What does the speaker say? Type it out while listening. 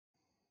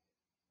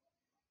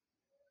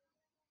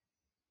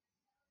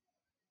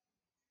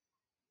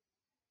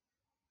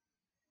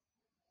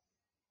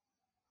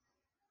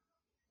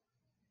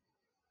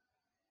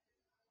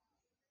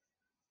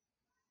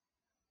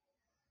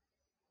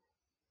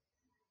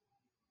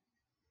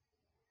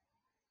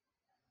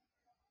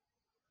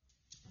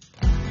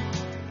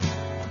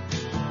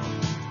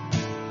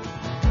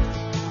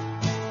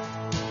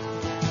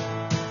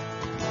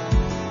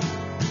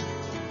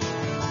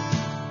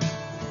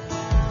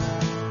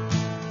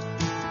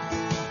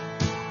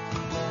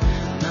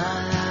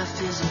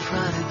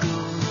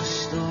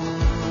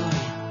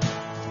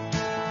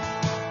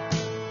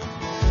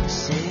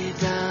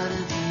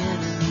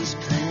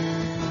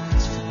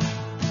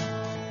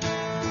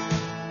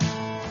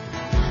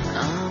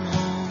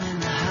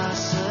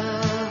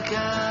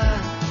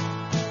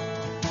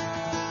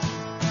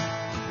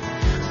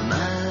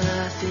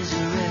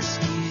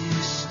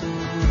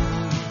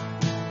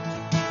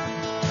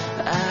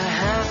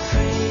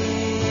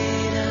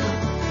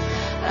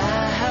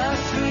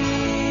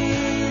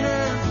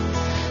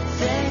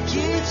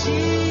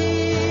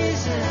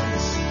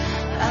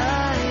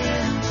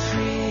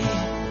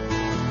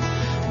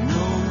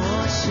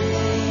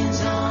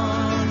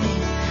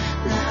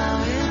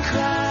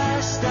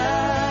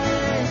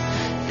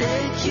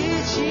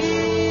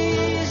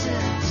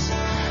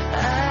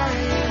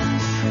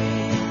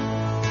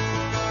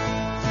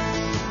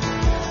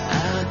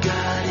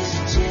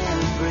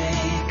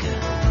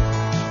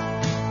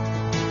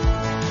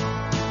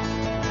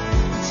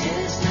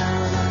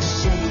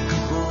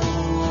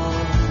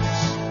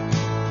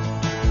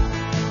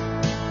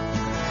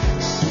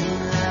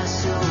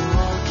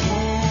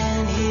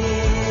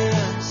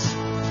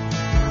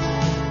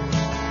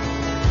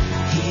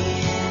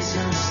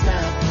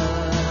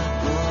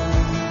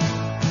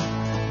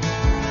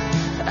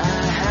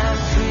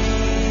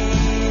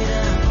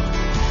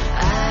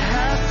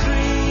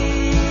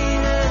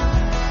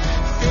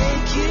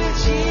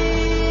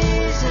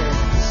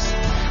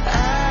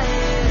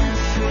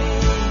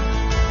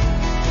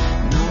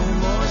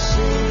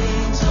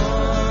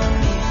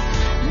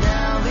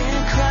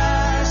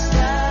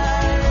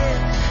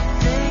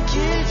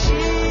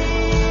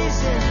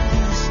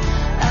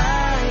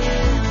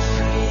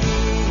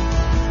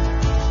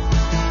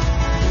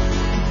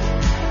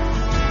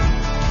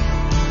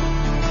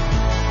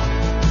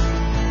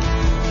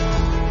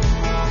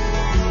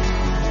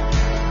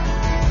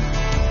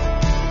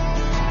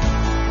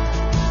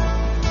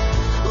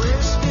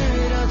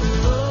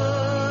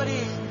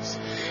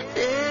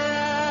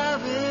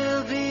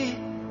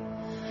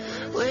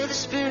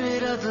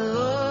of the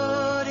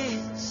Lord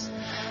is,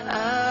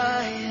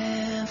 I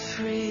am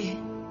free.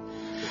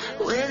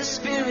 Where the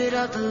Spirit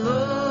of the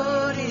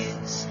Lord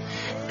is,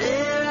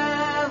 there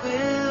I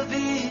will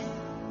be.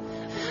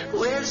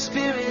 Where the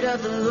Spirit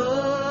of the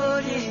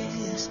Lord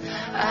is,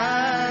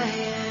 I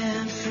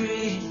am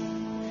free.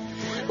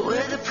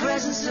 Where the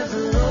presence of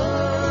the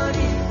Lord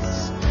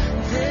is,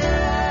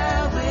 there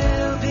I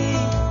will be.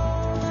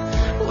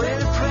 Where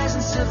the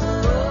presence of the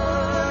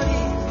Lord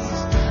is,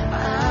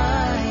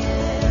 I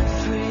am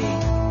free.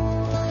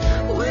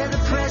 Where the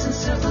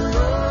presence of the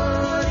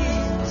Lord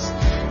is,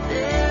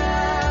 there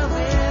I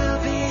will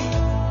be.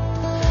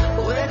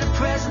 Where the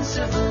presence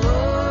of the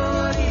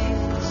Lord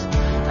is,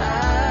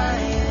 I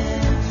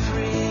am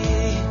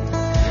free.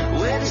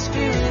 Where the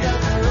Spirit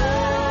of the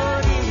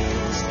Lord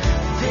is,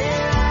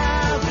 there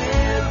I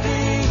will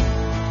be.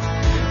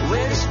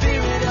 Where the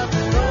Spirit of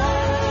the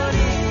Lord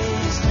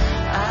is,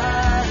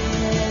 I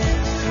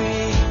am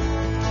free.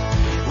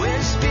 Where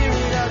the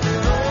Spirit of the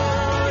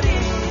Lord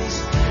is,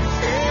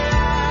 there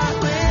I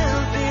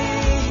will be.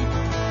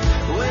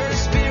 Where the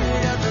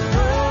Spirit of the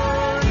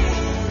Lord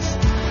is,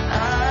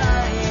 I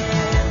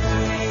am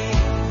free.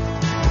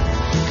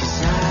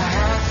 'Cause I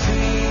have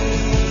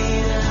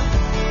freedom.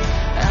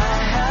 I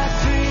have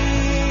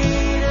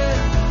freedom.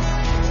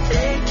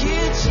 Thank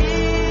you,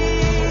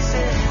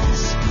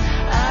 Jesus.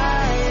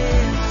 I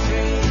am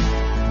free.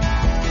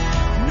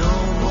 No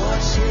more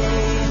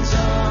chains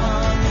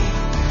on me.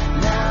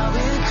 Now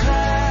in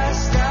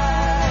Christ I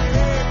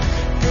live.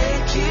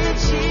 Thank you,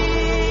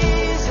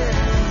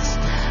 Jesus.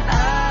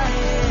 I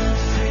am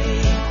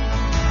free.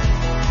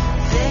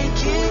 Thank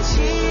you,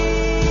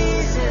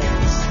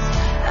 Jesus.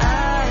 I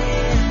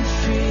am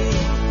free.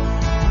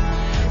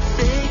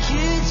 Thank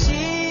you,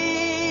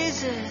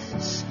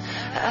 Jesus.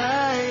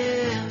 I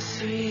am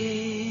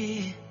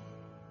free.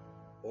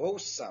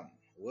 Awesome.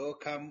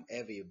 Welcome,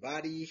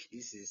 everybody.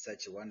 This is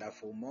such a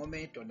wonderful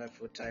moment,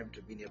 wonderful time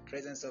to be in the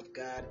presence of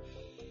God.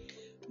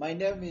 My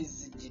name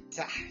is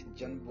Gita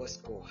John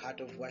Bosco,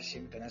 Heart of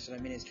Worship International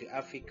Ministry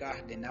Africa,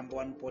 the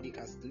 #1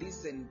 podcast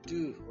listened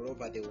to all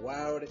over the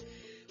world.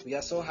 We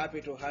are so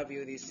happy to have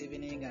you this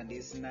evening and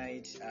this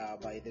night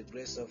by the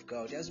grace of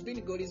God. It has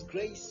been God's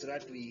grace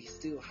that we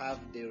still have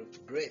the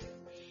breath.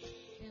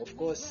 Of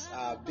course,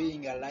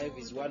 being alive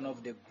is one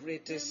of the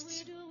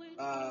greatest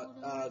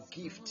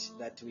gift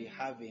that we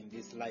have in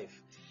this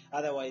life.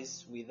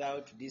 Otherwise,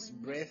 without this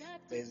breath,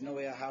 there's no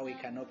way how we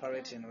can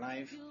operate in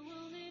life.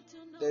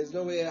 There's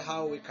no way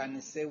how we can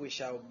say we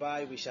shall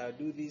buy, we shall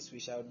do this, we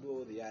shall do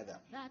all the other.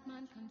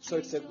 So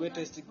it's the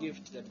greatest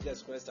gift that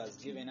Jesus Christ has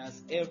given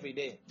us every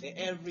day, the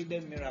everyday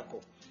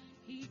miracle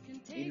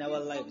in our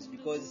lives,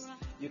 because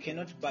you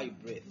cannot buy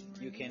breath.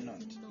 You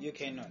cannot.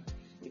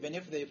 Even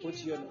if they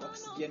put you on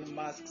oxygen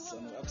masks,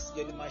 on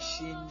oxygen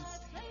machines,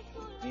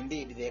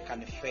 indeed they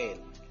can fail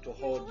to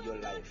hold your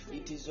life.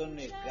 It is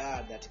only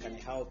God that can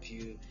help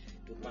you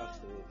to pass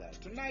through that.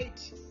 Tonight,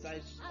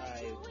 such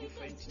a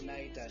different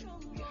night, and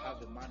we have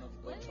the man of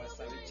God,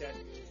 Pastor Richard,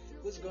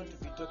 who's going to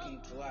be talking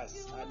to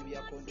us, and we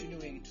are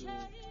continuing to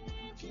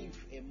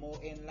give a more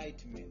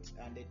enlightenment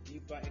and a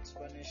deeper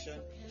explanation,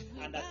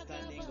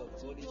 understanding of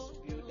God's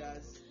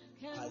builders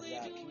as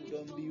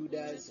kingdom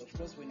builders. Of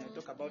course, when I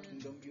talk about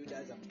kingdom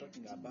builders, I'm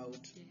talking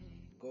about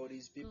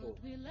God's people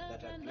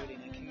that are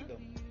building a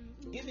kingdom.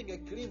 Giving a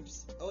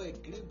glimpse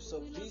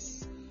of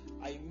this,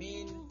 I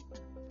mean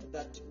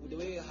that the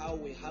way how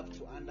we have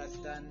to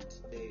understand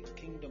the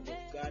kingdom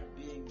of God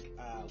being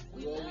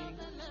growing,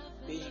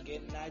 being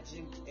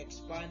enlarging,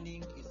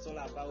 expanding. It's all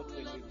about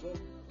when we go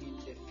in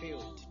the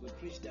field, we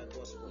preach the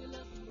gospel.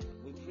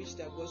 We preach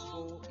the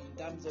gospel in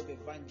terms of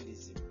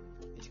evangelism.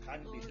 It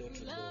can be door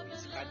to door,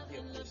 it can be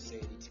a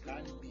crusade, it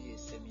can be a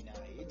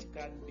seminar, it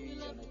can be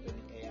an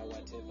open air,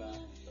 whatever.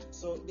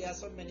 So there are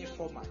so many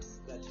formats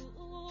that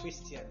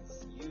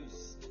Christians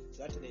use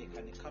so that they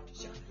can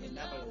capture a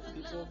number of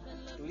people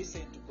to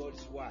listen to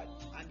God's word.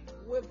 And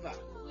whoever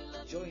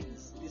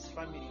joins this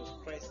family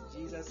of Christ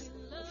Jesus,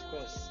 of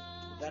course,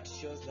 that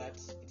shows that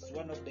it's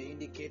one of the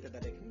indicators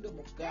that the kingdom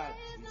of God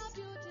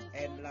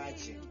is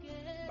enlarging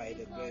by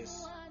the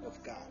grace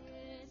of God.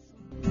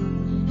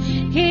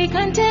 He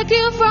can take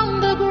you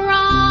from the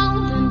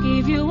ground and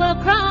give you a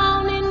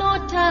crown in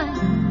no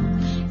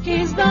time.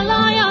 He's the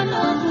Lion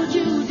of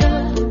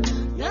Judah.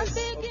 Yes,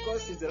 of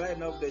course, he's the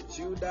Lion of the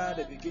Judah,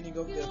 the beginning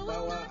of the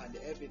power and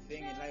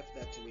everything in life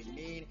that we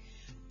need.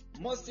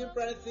 Most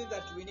important thing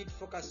that we need to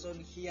focus on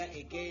here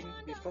again,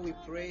 before we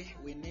pray,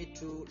 we need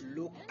to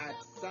look at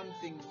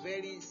something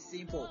very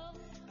simple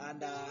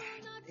and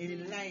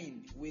in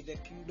line with the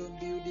kingdom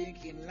building,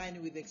 in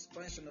line with the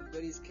expansion of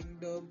God's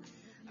kingdom.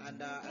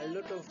 And a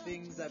lot of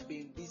things are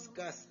being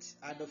discussed,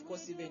 and of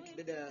course even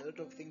today there are a lot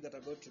of things that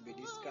are going to be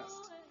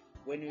discussed.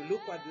 When you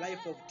look at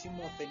life of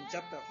Timothy in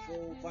chapter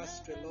 4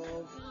 verse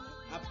 12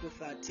 up to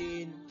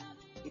 13,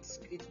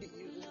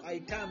 I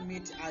term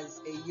it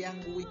as a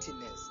young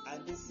witness,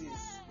 and this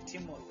is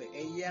Timothy,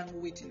 a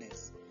young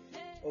witness,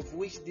 of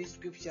which these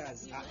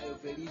scriptures are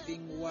of a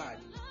living word.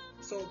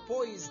 So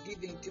Paul is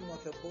giving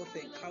Timothy both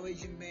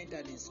encouragement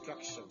and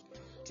instruction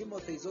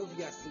Timothy is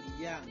obviously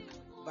young,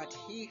 but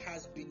he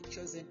has been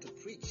chosen to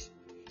preach.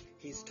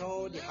 He's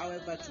told,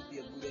 however, to be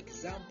a good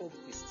example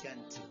of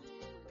Christianity.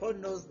 Paul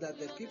knows that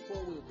the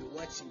people will be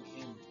watching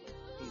him.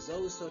 He's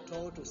also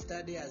told to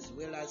study as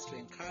well as to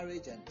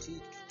encourage and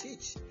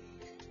teach.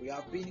 We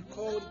have been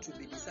called to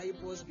be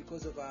disciples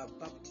because of our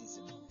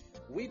baptism.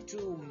 We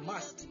too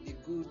must be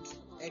good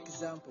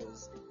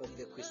examples of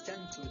the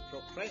Christianity we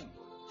proclaim.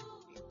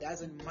 It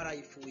doesn't matter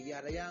if we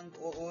are young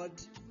or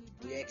old,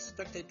 we are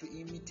expected to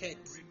imitate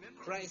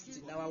Christ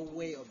in our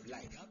way of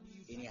life,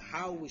 in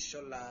how we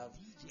show love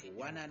to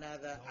one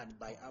another and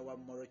by our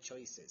moral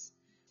choices.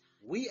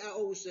 We are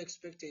also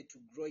expected to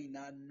grow in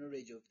our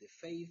knowledge of the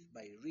faith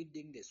by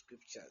reading the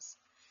scriptures,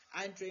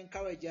 and to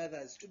encourage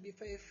others to be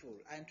faithful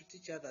and to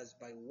teach others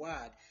by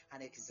word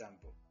and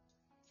example.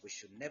 We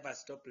should never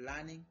stop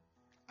learning.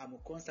 I'm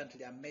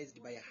constantly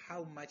amazed by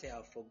how much I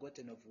have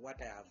forgotten of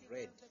what I have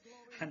read,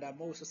 and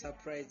I'm also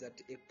surprised that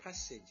a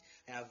passage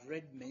I have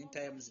read many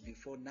times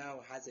before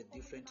now has a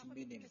different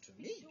meaning to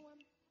me,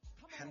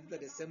 and that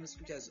the same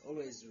scriptures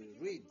always we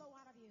read.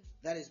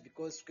 That is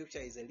because scripture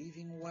is a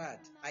living word.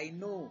 I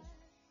know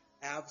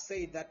I have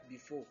said that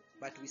before,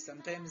 but we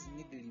sometimes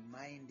need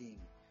reminding.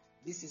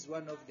 This is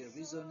one of the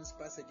reasons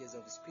passages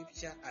of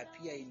scripture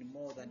appear in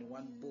more than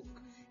one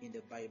book in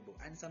the Bible,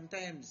 and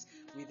sometimes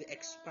with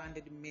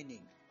expanded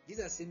meaning.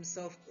 Jesus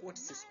himself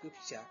quotes the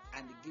scripture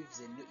and gives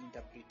a new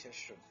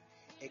interpretation,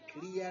 a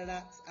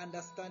clearer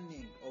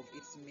understanding of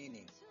its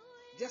meaning.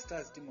 Just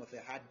as Timothy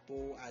had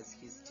Paul as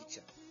his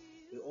teacher,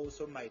 we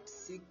also might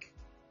seek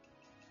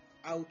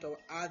out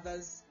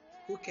others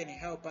who can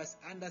help us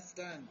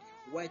understand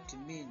what it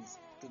means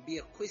to be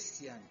a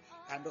Christian,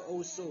 and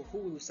also who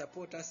will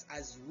support us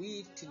as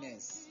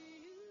witness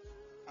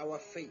our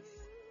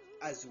faith,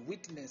 as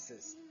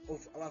witnesses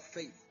of our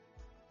faith,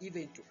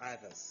 even to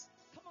others.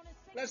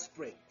 Let's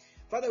pray.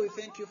 Father, we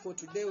thank you for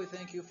today. We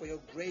thank you for your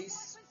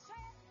grace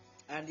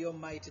and your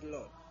mighty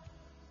Lord.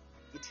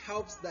 It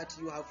helps that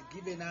you have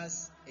given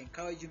us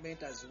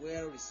encouragement as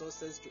well,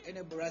 resources to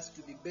enable us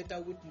to be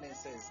better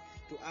witnesses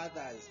to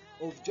others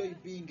of joy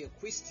being a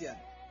Christian.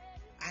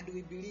 And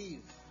we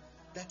believe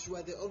that you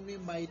are the only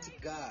mighty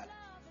God.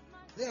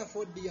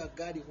 Therefore, dear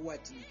God who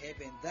art in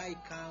heaven, thy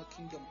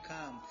kingdom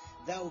come,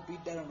 thy will be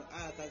done on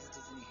earth as it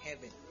is in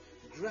heaven.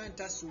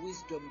 Grant us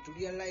wisdom to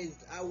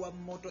realize our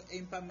mortal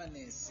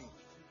impermanency.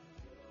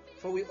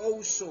 For we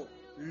also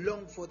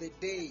long for the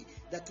day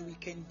that we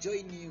can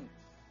join you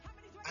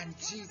and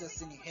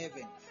Jesus in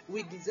heaven.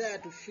 We desire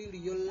to feel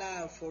your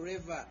love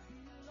forever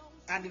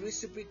and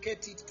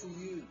reciprocate it to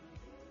you.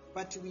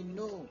 But we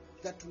know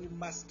that we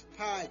must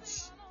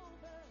purge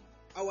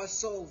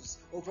ourselves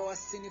of our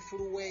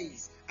sinful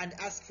ways and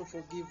ask for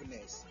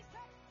forgiveness.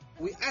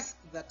 We ask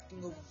that,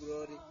 King of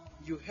Glory,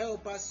 you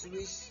help us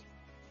reach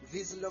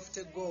these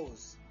lofty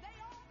goals.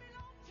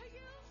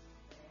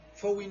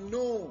 For we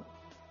know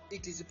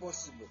it is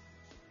possible.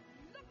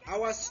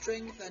 Our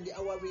strength and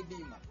our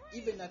Redeemer,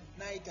 even at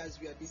night as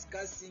we are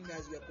discussing,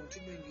 as we are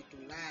continuing to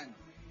learn,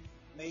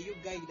 may you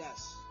guide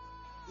us.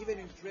 Even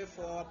we pray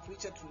for our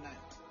preacher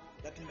tonight,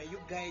 that may you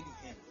guide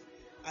him.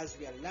 As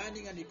we are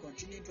learning and we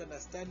continue to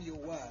understand your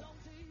word,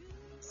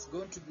 it's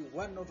going to be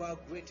one of our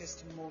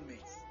greatest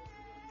moments,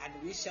 and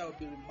we shall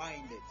be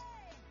reminded.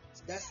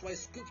 That's why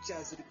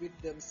scriptures repeat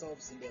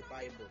themselves in the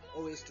Bible,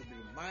 always to be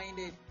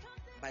reminded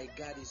by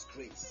God's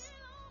grace.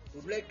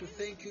 We'd like to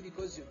thank you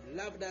because you've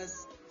loved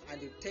us and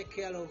you take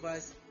care of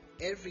us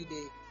every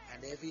day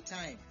and every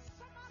time.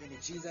 In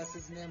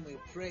Jesus' name we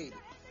prayed.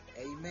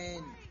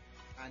 Amen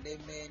and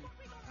amen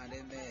and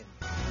amen.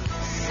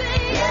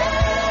 Say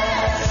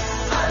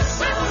yes, I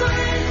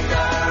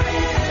surrender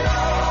it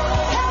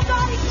all.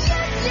 Everybody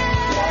say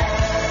yes,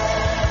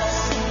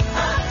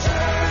 I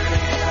turn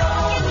it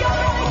all. In your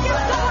life, you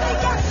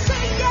gotta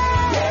say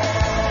yes.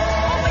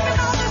 Open your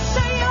mouth and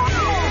say yes.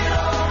 It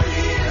all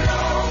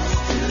belongs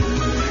to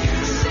you.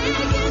 Say it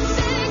again,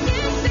 say it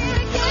again, say it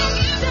again.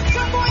 Lift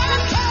your voice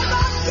and tell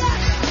God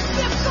yes.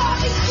 Give God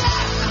a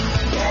yes.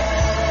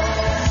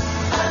 Yes,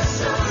 I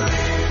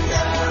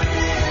surrender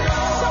it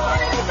all.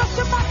 Somebody lift up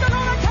your mouth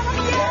and tell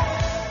him yes.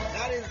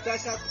 That is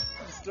Tasha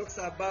talks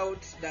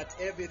about that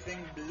everything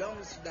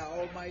belongs to the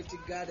Almighty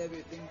God,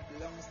 everything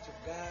belongs to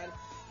God.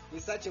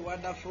 It's such a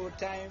wonderful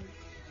time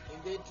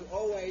indeed to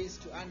always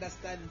to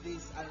understand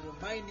this and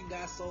reminding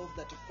ourselves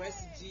that to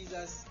Christ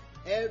Jesus,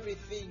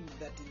 everything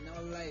that in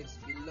our lives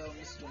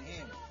belongs to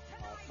Him.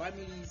 Our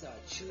families, our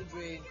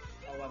children,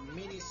 our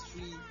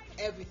ministry,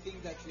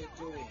 everything that we are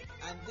doing.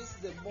 And this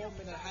is the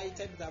moment at high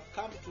time that I've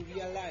come to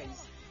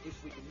realize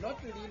if we do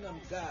not lean on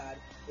God,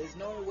 there's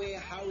no way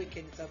how we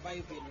can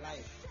survive in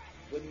life.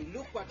 When we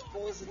look at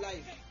Paul's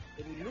life,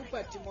 when we look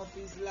at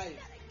Timothy's life,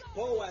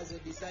 Paul was a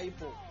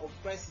disciple of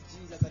Christ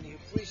Jesus and he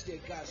preached the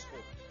gospel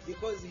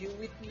because he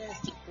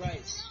witnessed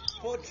Christ.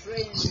 Paul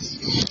trained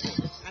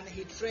people and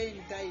he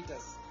trained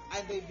Titus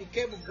and they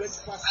became great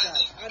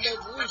pastors, and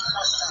of which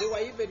they were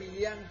even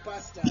young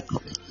pastors.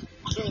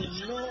 So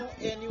no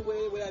any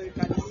way where we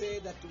can say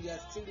that we are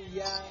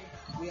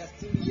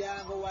still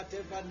young or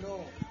whatever.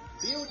 No.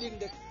 building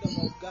the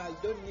kingdom of God,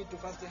 you don't need to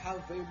first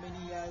have very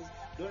many years.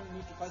 You don't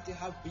need to first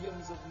have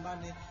billions of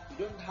money.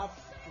 You don't have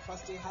to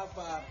first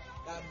have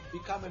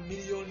become a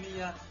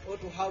millionaire or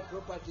to have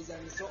properties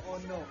and so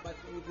on. No, but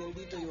with the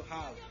little you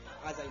have,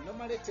 as I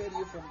normally tell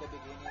you from the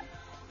beginning,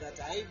 that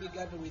I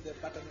began with a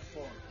button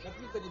phone. Not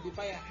even if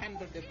I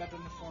handled the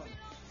button phone,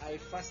 I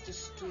first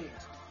stood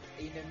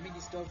in the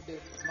midst of the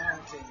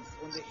mountains,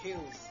 on the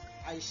hills.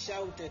 I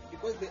shouted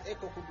because the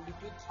echo could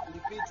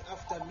repeat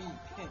after me.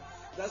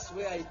 That's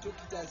where I took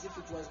it as if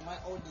it was my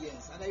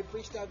audience, and I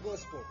preached a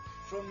gospel.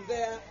 From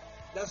there,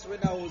 that's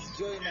when I was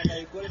joined and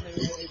I got a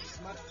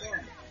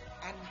smartphone.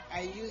 And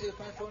I use a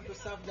smartphone to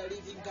serve the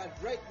living God.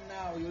 Right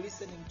now, you're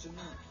listening to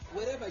me.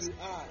 Wherever you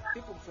are,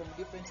 people from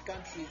different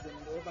countries and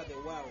all over the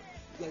world,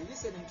 they're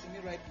listening to me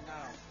right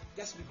now.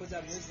 Just because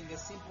I'm using a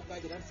simple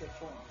gadget, that's a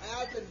phone.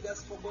 I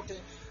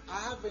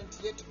haven't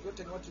yet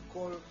gotten what you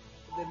call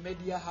the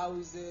media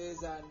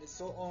houses and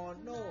so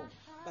on. No.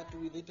 But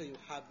with it you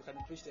have, you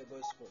can preach the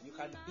gospel. You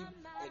can be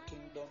a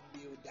kingdom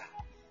builder.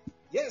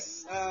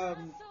 Yes,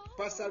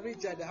 Pastor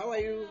Richard, how are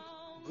you?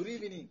 Good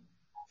evening.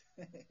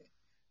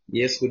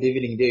 Yes, good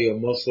evening there. You're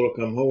most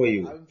welcome. How are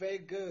you? I'm very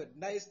good.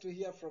 Nice to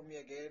hear from you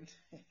again.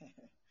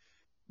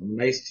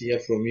 Nice to hear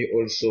from you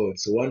also.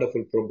 It's a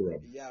wonderful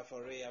program. Yeah,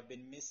 for real. I've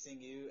been missing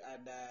you,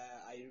 and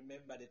I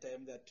remember the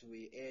time that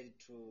we had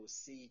to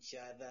see each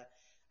other.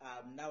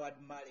 I'm now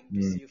admiring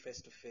to see you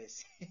face to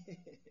face.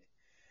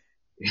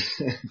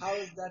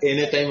 How's that?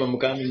 Anytime I'm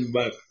coming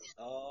back.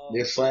 Oh.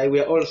 That's why we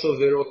are also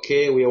very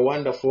okay. We are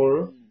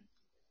wonderful.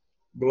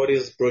 God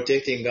is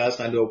protecting us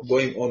and we're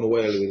going on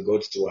well with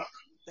God's work.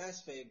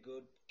 That's very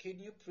good. Can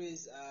you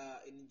please,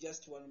 in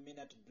just 1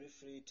 minute,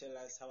 briefly tell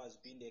us how has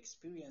been the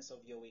experience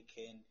of your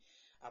weekend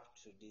up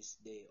to this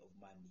day of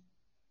Monday?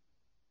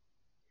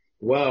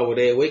 Wow,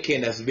 the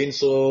weekend has been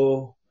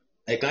so,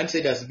 I can't say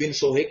it has been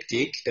so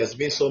hectic. It has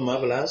been so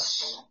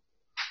marvelous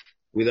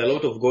with a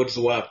lot of God's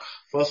work.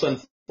 First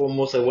and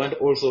foremost, I want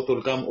also to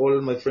welcome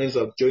all my friends who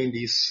have joined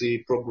this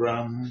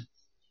program.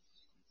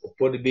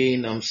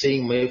 Podbean, I'm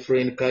seeing my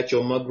friend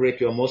Kacho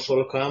Margaret, you are most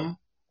welcome.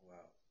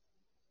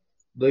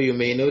 Though you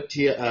may not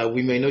hear,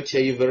 we may not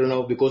hear you very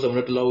now because I'm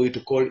not allowing you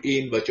to call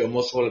in, but you're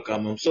most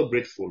welcome. I'm so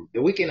grateful.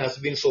 The weekend has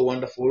been so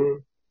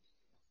wonderful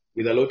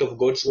with a lot of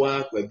God's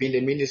work. We've been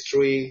in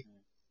ministry,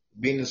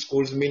 been in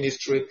schools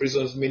ministry,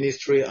 prisons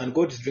ministry, and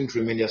God is doing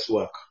tremendous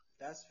work.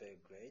 That's very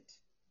great.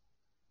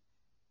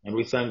 And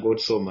we thank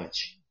God so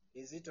much.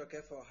 Is it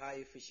okay for her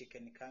if she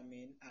can come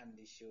in and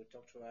she'll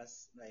talk to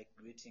us, like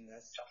greeting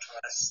us?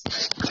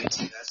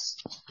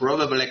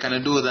 Probably I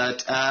can do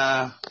that.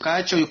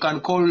 Kacho, you can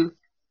call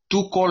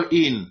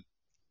in.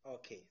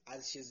 Okay,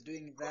 as she's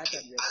doing that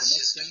and you're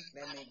connecting,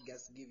 let me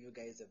just give you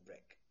guys a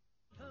break.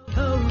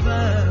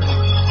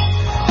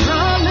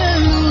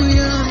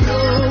 Hallelujah, no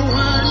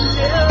one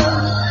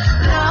else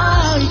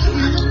like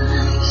you.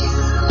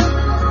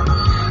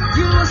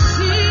 You are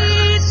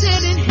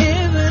seated in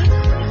heaven,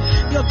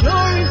 your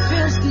glory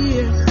fills the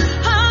earth.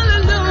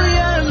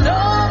 Hallelujah,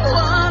 no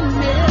one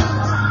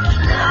else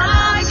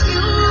like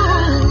you.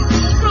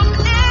 From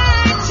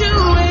age to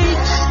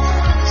age,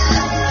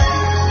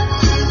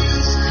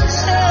 you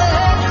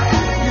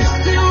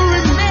still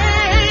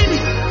remain.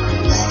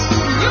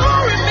 You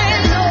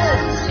remain,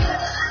 Lord.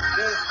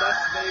 Yes,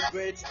 that's very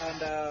great. And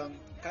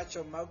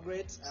Kacho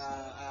Margaret,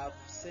 I've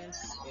sent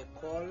a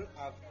call.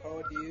 I've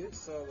called you.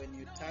 So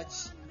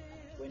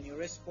when you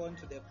respond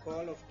to the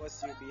call, of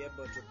course you'll be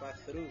able to pass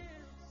through.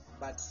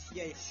 But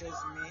here it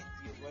shows me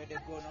you've already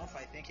gone off.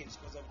 I think it's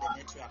because of the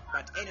network.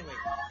 But anyway,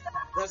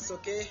 that's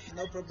okay.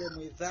 No problem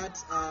with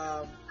that.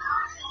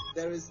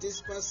 There is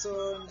this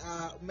person.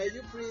 May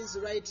you please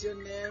write your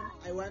name?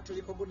 I want to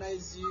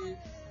recognize you.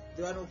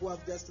 The one who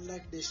have just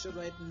liked the show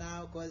right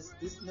now, because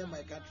this name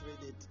I can't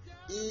read it.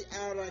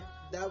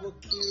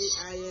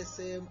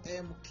 ERQUISMMQ,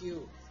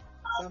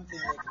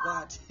 something like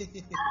that.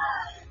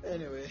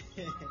 Anyway,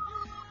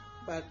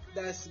 but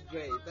that's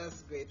great.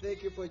 That's great.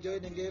 Thank you for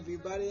joining,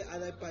 everybody.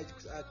 Other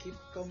parts keep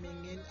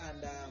coming in,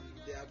 and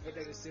they have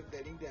already received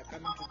the link. They are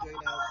coming to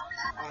join us,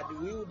 and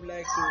we would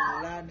like to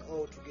learn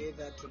all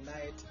together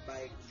tonight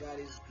by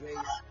God's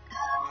grace,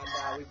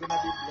 and we're gonna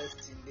be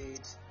blessed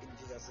indeed in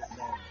Jesus'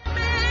 name.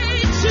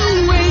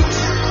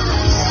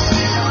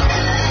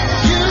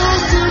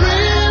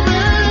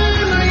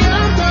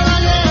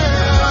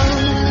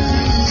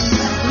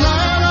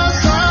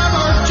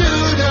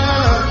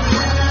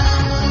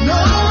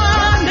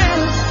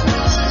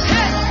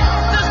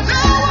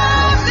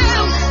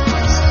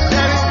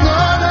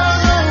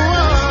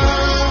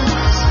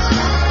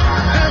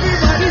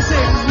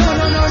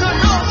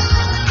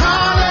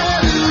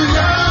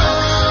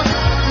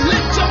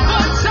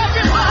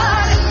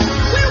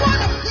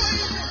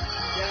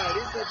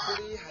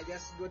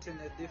 Gotten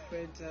a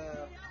different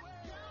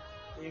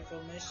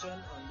information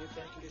on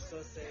different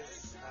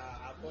resources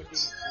according to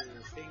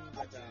things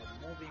that are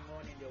moving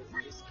on in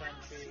this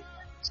country,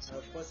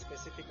 of course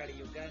specifically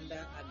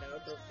Uganda, and a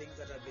lot of things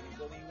that have been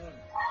going on.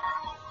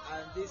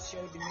 And this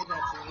showed me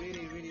that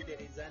really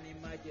there is an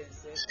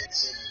emergency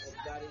of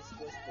God's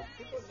gospel.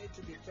 People need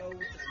to be taught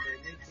and they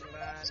need to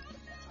learn,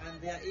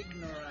 and they are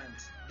ignorant.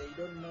 They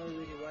don't know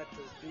really what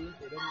to do.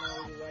 They don't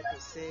know really what to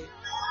say,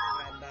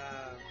 and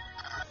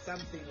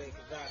something like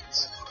that.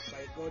 But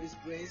by God's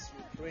grace,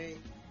 we pray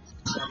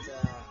that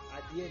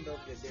at the end of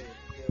the day,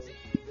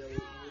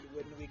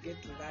 when we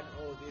get to learn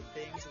all these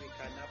things, we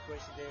can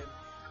approach them,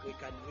 we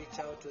can reach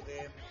out to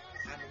them,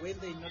 and when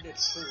they know the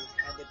truth,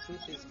 and the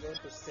truth is going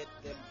to set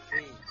them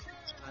free,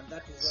 and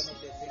that is one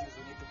of the things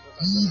we need to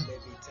focus on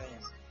every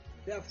time.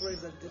 Therefore,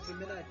 ladies and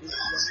gentlemen, at this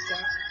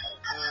juncture,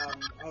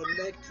 I would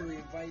like to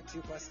invite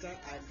you, Pastor,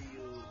 and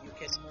you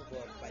can move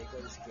on by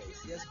God's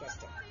grace. Yes,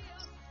 Pastor.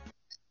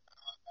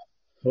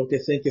 Okay,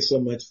 thank you so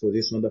much for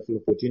this wonderful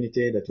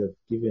opportunity that you have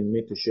given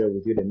me to share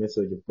with you the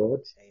message of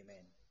God.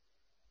 Amen.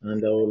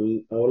 And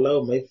I'll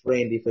allow my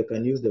friend, if I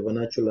can use the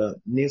vernacular,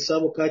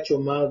 Ninsabo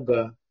Kacho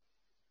Maga,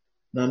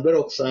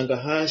 Nambero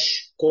Kusanga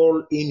hash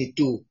call in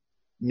to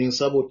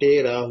Ninsabo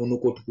Tera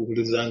Hunuko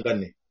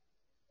Tukulizangane.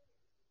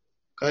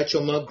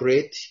 Kacho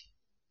Margaret,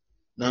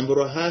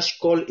 Nambero hash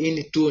call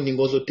in to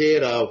Ningozo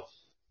Tera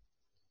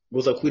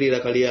Gozakwiri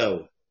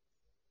Rakaliao.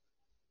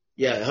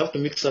 Yeah, I have to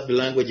mix up the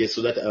languages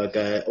so that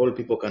all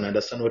people can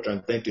understand what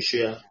I'm trying to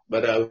share.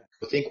 But I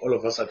think all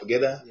of us are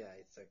together. Yeah,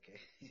 it's okay.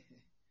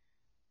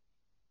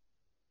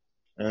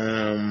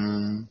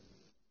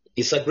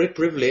 It's a great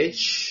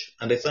privilege,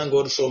 and I thank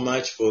God so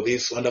much for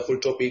this wonderful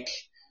topic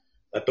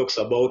that talks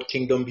about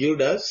kingdom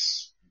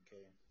builders.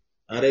 Okay.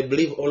 And I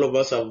believe all of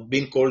us have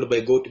been called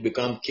by God to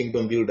become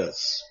kingdom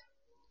builders.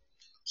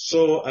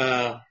 So,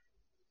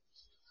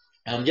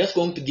 I'm just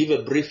going to give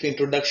a brief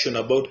introduction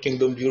about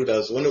kingdom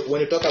builders. When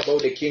you talk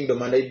about the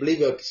kingdom, and I believe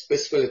you're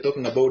specifically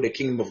talking about the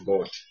kingdom of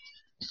God.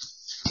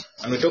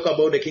 And we talk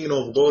about the kingdom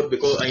of God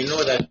because I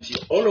know that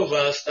all of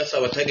us, that's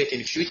our target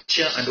in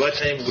future, and what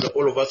time would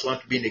all of us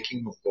want to be in the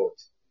kingdom of God.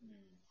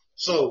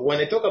 So when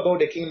I talk about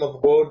the kingdom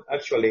of God,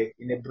 actually,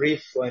 in a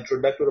brief or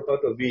introductory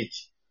part of it,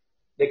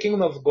 the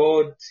kingdom of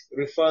God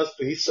refers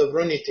to his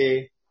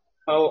sovereignty,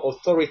 power,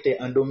 authority,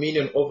 and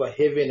dominion over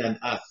heaven and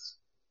earth.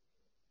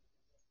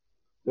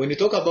 When you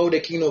talk about the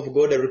kingdom of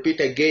God, I repeat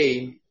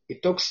again,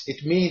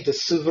 it means the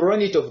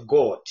sovereignty of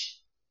God,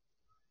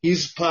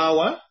 his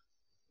power,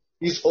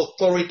 his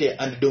authority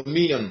and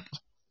dominion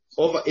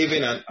over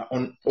heaven and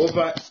on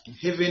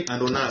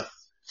earth.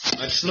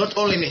 And it's not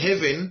only in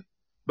heaven,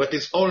 but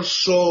it's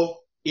also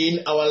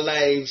in our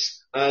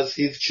lives as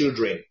his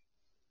children,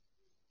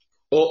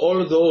 or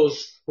all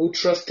those who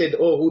trusted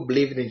or who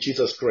believed in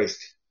Jesus Christ.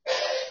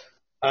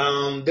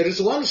 There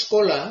is one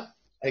scholar,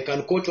 I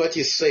can quote what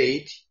he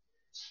said.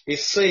 He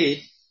said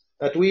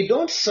that we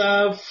don't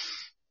serve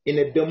in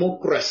a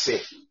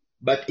democracy,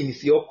 but in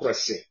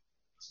theocracy.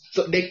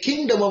 So the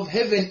kingdom of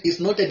heaven is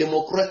not a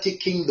democratic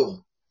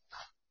kingdom.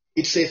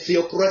 It's a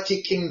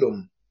theocratic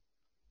kingdom.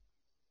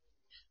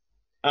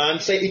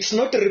 And say it's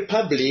not a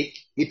republic,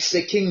 it's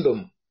a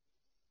kingdom.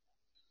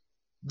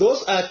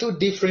 Those are two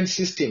different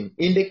systems.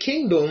 In the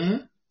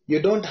kingdom,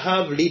 you don't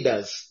have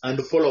leaders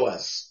and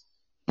followers.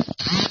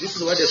 This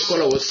is what the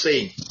scholar was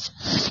saying.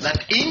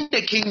 That in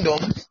the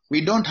kingdom,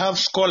 we don't have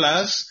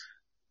scholars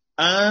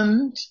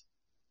and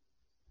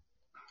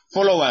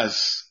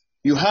followers.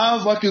 You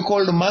have what we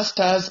call the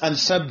masters and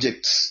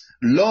subjects,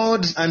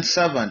 lords and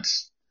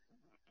servants.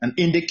 And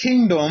in the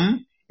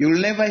kingdom, you'll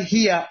never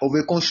hear of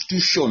a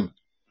constitution.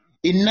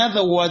 In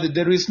other words,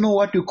 there is no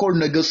what we call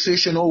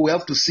negotiation, or we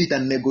have to sit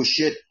and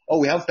negotiate, or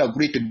we have to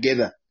agree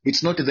together.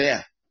 It's not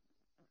there.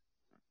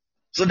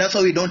 So that's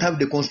why we don't have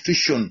the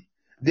constitution.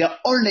 There are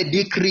only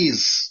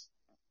decrees.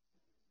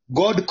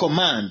 God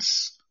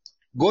commands.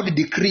 God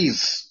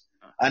decrees.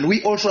 And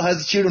we also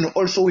as children,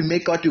 also we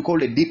make what we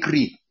call a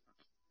decree.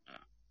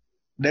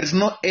 There is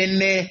not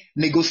any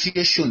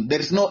negotiation. There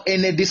is no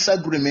any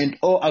disagreement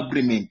or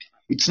agreement.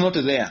 It's not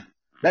there.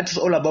 That's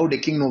all about the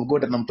kingdom of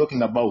God that I'm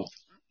talking about.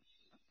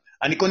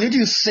 And he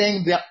continues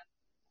saying that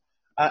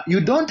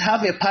you don't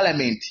have a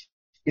parliament.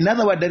 In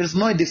other words, there is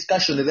no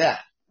discussion there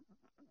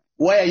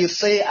where you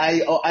say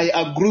I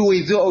agree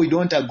with you or you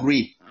don't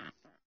agree.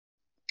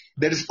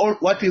 There is all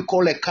what we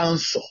call a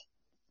council.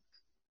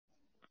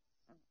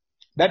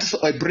 That's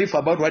a brief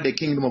about what the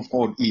kingdom of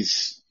God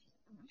is.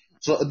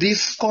 So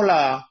this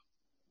scholar,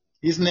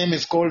 his name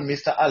is called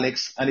Mr.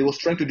 Alex, and he was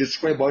trying to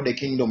describe what the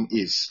kingdom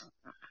is.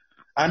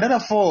 And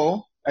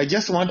therefore, I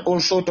just want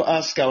also to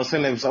ask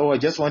ourselves, or I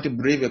just want to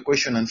brief a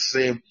question and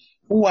say,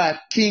 who are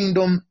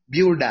kingdom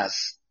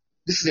builders?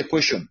 This is the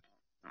question.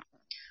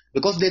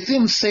 Because the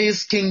theme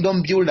says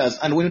kingdom builders,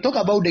 and when you talk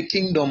about the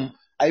kingdom,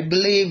 I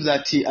believe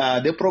that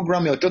the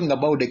program you're talking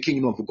about, the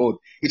kingdom of God,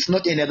 it's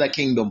not any other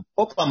kingdom.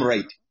 Hope I'm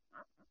right.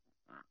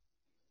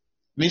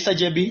 Mr.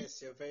 JB?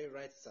 Yes, you're very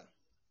right, sir.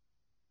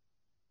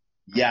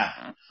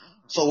 Yeah.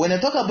 So when I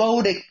talk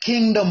about the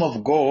kingdom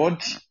of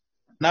God,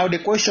 now the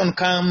question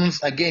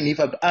comes again, if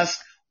I have to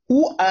ask,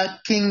 who are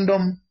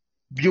kingdom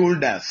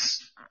builders?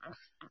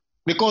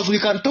 Because we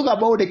can talk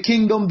about the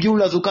kingdom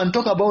builders, we can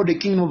talk about the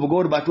kingdom of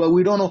God, but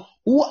we don't know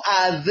who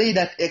are they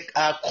that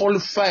are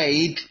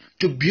qualified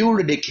to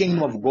build the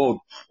kingdom of God?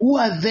 Who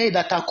are they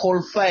that are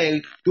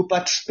qualified to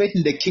participate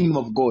in the kingdom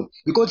of God?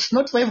 Because it's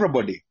not for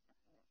everybody.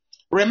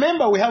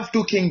 Remember, we have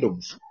two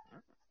kingdoms.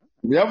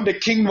 We have the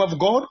kingdom of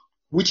God,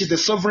 which is the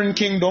sovereign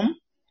kingdom,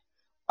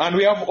 and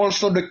we have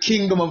also the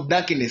kingdom of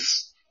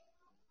darkness,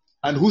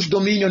 and whose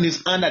dominion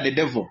is under the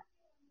devil.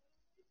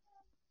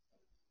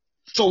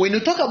 So when you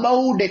talk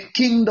about the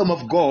kingdom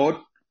of God,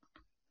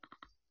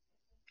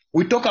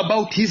 we talk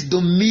about his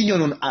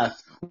dominion on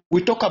earth.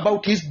 We talk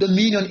about his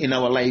dominion in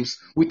our lives.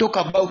 We talk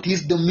about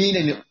his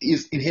dominion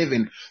in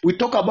heaven. We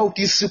talk about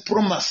his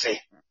supremacy,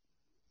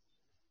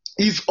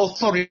 his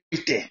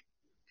authority,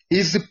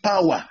 his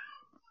power.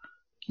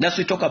 That's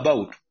what we talk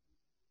about.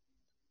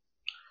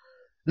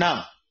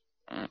 Now,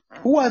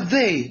 who are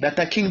they that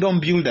are kingdom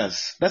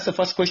builders? That's the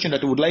first question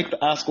that we would like to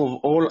ask of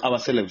all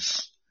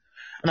ourselves.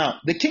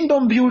 Now, the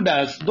kingdom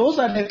builders, those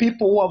are the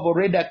people who have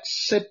already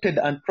accepted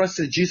and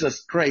trusted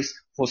Jesus Christ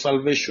for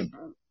salvation.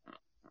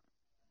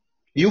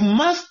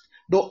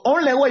 The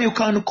only way you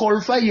can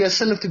qualify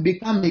yourself to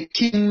become a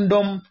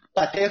kingdom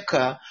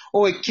partaker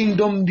or a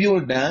kingdom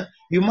builder,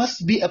 you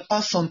must be a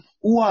person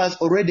who has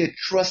already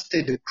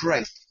trusted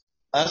Christ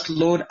as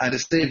Lord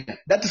and Savior.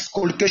 That is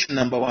qualification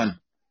number one.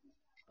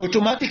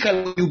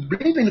 Automatically, when you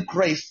believe in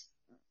Christ,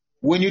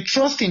 when you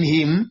trust in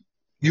him,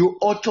 you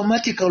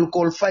automatically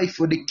qualify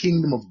for the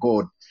kingdom of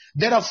God.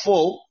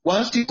 Therefore,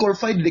 once you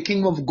qualify the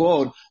kingdom of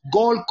God,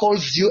 God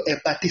calls you a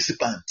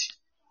participant.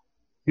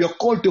 You're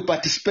called to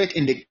participate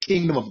in the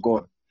kingdom of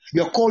God.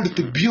 You're called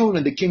to build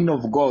in the kingdom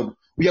of God.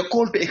 We are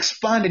called to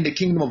expand in the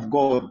kingdom of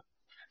God.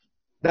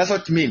 That's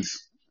what it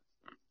means.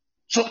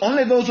 So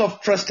only those who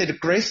have trusted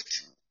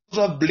Christ,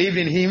 those who have believed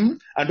in him,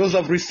 and those who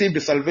have received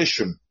the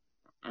salvation.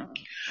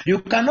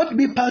 You cannot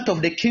be part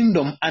of the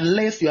kingdom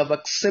unless you have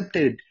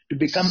accepted to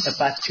become a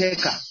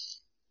partaker.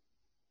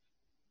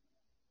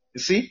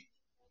 You see?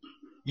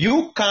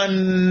 You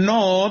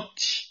cannot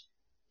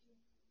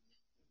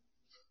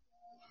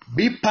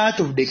be part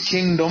of the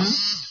kingdom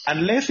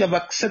unless you have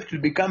accepted to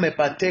become a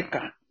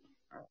partaker.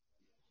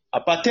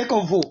 A partaker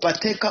of who?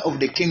 Partaker of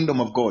the kingdom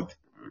of God.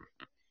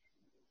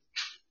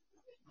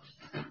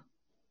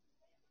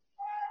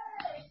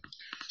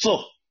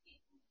 So,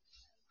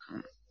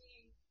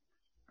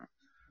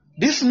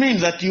 this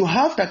means that you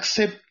have to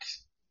accept.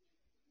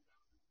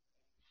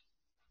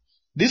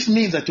 This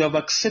means that you have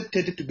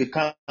accepted to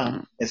become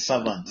a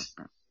servant.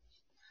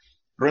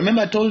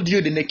 Remember, I told you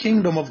in the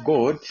kingdom of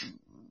God,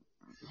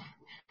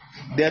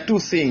 there are two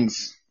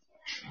things.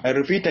 I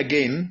repeat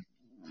again,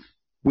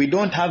 we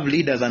don't have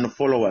leaders and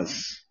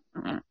followers.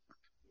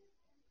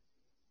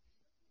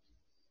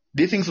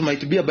 These things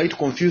might be a bit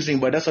confusing,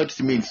 but that's what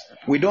it means.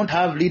 We don't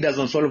have leaders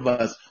and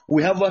followers.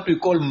 We have what we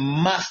call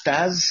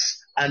masters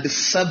and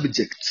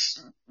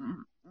subjects.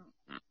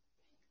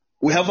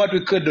 We have what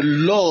we call the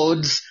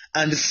lords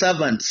and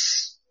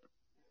servants.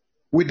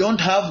 We don't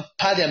have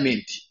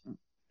parliament.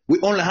 We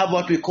only have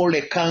what we call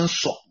a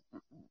council.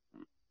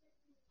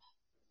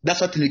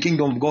 That's what the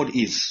kingdom of God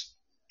is.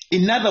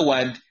 In other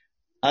words,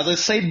 as I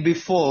said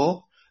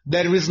before,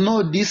 there is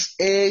no this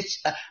age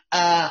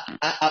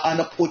an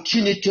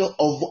opportunity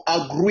of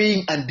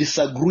agreeing and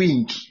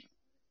disagreeing.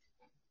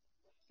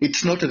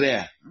 It's not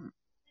there.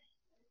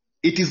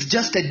 It is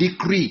just a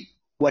decree.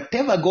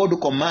 Whatever God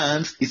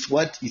commands is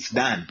what is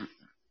done.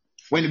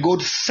 When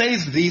God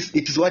says this,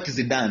 it is what is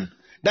done.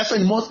 That's why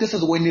in most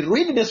cases, when you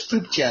read the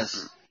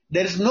scriptures,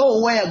 there is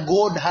nowhere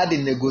God had a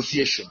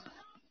negotiation.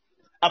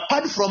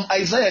 Apart from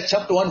Isaiah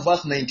chapter 1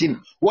 verse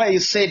 19, where he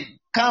said,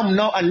 "Come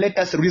now and let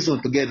us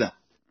reason together."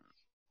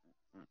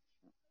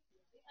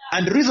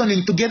 And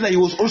reasoning together, he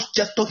was also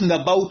just talking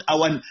about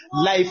our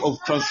life of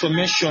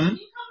transformation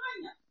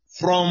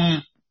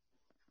from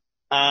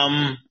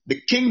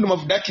the kingdom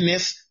of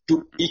darkness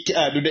to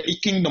the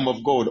kingdom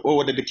of God,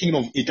 or the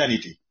kingdom of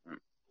eternity.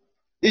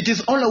 It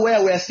is only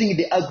where we are seeing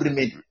the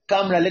agreement,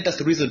 "Come now, let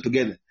us reason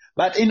together."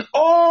 But in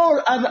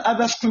all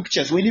other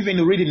scriptures, when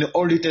even read in the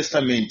Old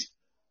Testament,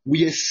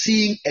 we are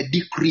seeing a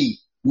decree.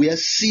 We are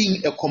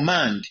seeing a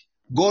command.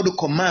 God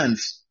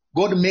commands.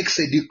 God makes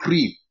a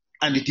decree,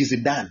 and it is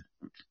done.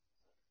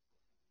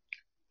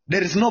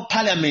 There is no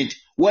parliament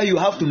where you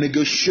have to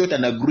negotiate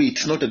and agree.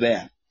 It's not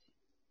there.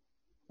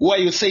 Where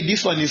you say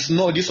this one is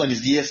no, this one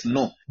is yes,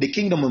 no. The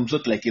kingdom is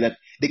not like that.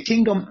 The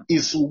kingdom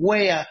is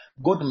where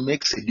God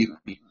makes a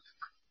decree.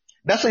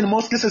 That's why in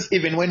most cases,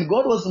 even when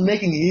God was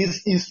making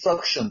his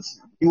instructions,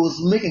 he was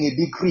making a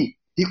decree.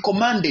 He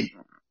commanded.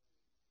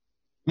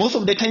 Most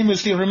of the time you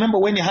still remember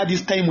when he had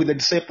his time with the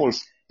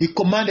disciples, he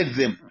commanded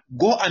them,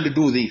 "Go and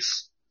do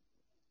this.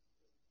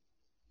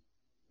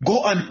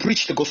 Go and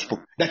preach the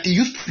gospel." That he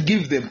used to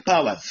give them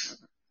powers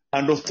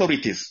and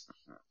authorities.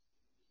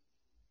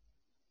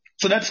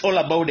 So that's all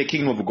about the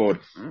kingdom of God.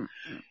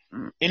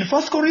 In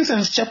 1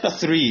 Corinthians chapter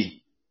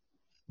 3,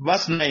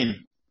 verse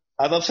 9,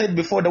 as I've said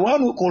before, the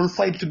one who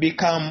qualified to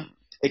become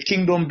a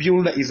kingdom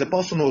builder is a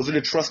person who has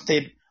really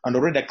trusted and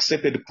already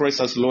accepted Christ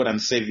as Lord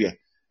and Savior.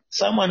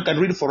 Someone can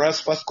read for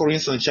us 1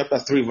 Corinthians chapter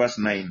 3, verse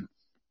 9.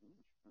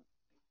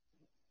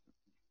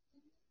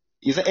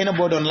 Is there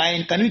anybody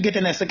online? Can we get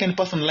a second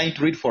person online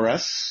to read for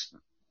us?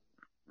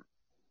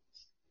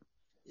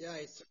 Yeah,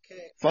 it's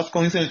okay. 1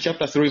 Corinthians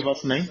chapter 3,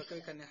 verse 9. It's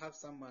okay. Can I have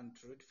someone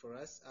to read for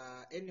us?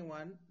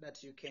 Anyone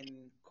that you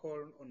can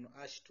call on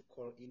Ash to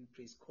call in,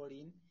 please call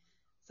in.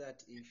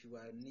 That if you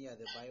are near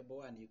the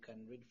Bible and you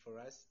can read for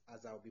us,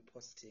 as I'll be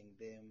posting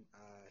them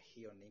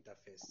here on the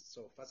interface.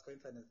 So 1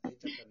 Corinthians 3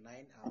 chapter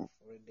 9, I've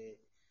already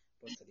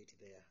posted it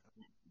there.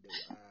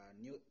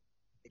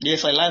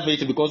 Yes, I love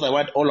it because I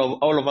want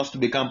all of us to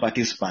become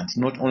participants,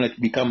 not only to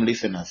become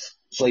listeners.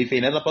 So if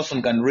another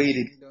person can read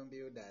it. Kingdom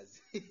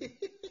builders.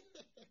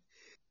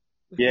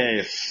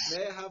 Yes.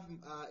 May I have,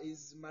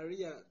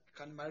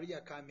 can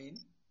Maria come in?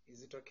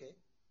 Is it okay?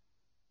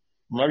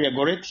 Maria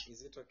got it?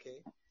 Is it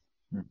okay?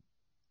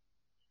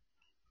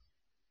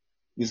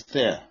 It's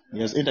there. He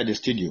has entered the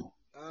studio.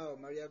 Oh,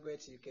 Maria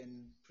Goethe, you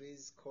can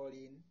please call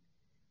in.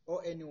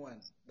 Or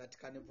anyone that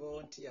can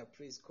volunteer,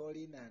 please call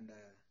in and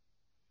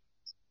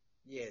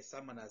yes,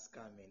 someone has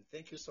come in.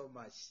 Thank you so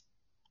much.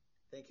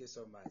 Thank you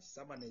so much.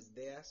 Someone is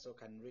there, so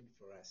can read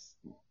for us.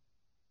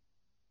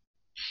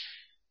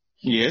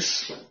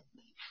 Yes.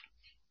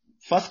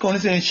 1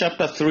 Corinthians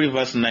chapter 3,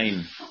 verse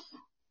 9.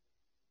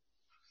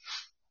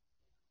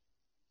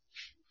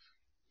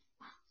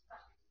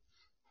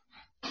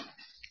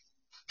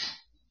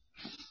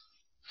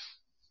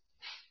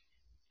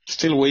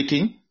 Still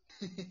waiting?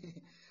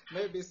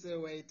 Maybe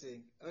still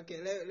waiting.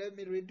 Okay, let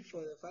me read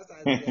for the first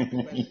as they are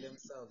preparing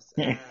themselves.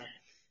 1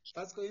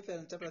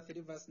 Corinthians chapter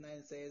 3 verse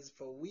 9 says,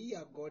 "For we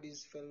are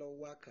God's fellow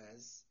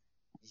workers.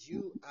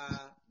 You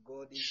are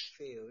God's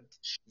field.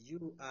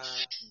 You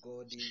are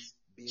God's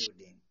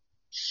building."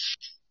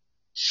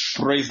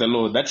 Praise the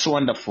Lord. That's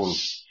wonderful.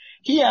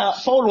 Here,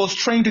 Paul was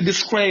trying to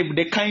describe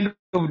the kind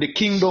of the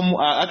kingdom,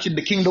 actually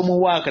the kingdom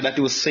work that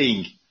he was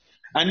saying.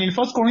 And in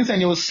 1 Corinthians,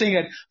 he was saying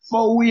that,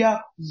 for we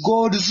are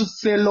God's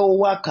fellow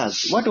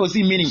workers. What was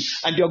he meaning?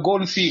 And your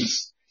God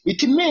fields.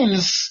 It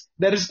means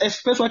there is a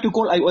space what you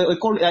call, I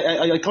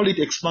call it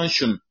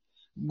expansion.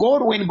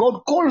 When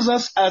God calls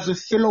us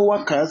as fellow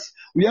workers,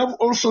 we have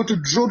also to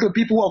draw to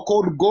people who are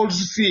called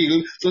God's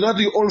field so that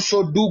we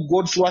also do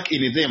God's work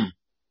in them.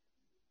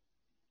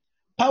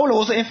 Paul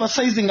was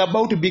emphasizing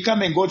about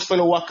becoming God's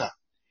fellow worker.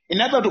 In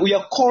other words, we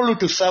are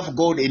called to serve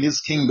God in His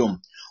kingdom.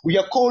 We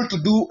are called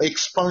to do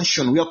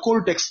expansion. We are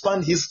called to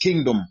expand His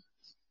kingdom.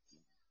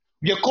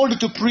 We are called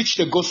to preach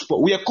the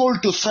gospel. We are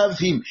called to serve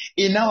Him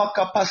in our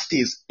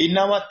capacities, in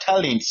our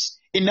talents,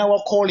 in our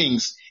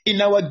callings, in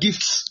our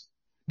gifts.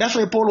 That's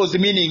why Paul was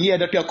meaning here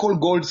that we are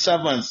called God's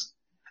servants.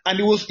 And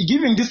he was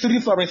giving this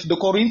reference to the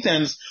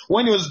Corinthians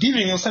when he was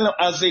giving himself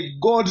as a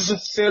God's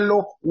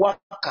fellow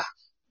worker.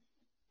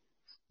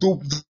 To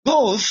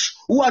those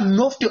who are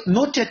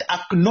not yet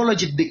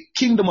acknowledged the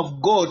kingdom of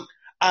God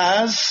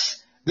as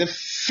the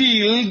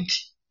field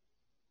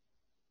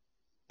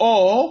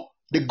or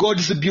the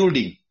God's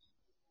building.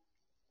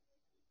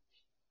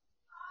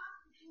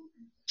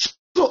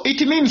 So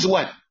it means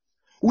what?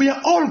 We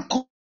are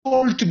all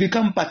called to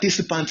become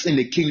participants in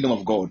the kingdom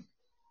of God.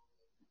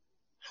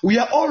 We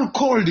are all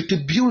called to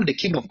build the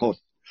kingdom of God.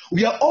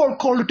 We are all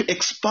called to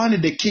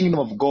expand the kingdom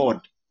of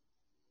God.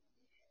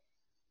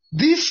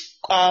 This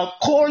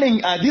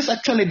calling, this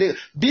actually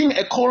being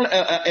a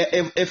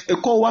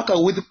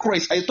co-worker with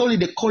Christ, I told you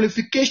the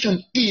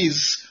qualification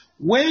is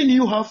when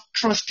you have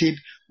trusted,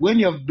 when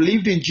you have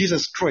believed in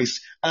Jesus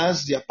Christ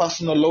as your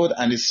personal Lord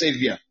and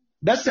Savior.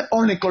 That's the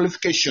only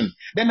qualification.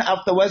 Then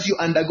afterwards you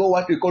undergo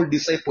what we call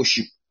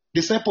discipleship.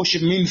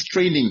 Discipleship means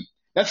training.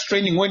 That's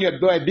training when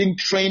you're being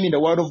trained in the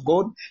Word of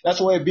God.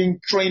 That's why you're being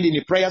trained in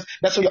the prayers.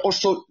 That's why you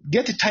also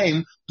get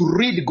time to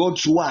read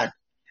God's Word.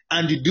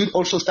 And you do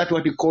also start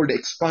what we call the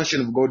expansion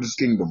of God's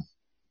kingdom.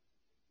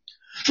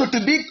 So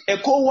to be a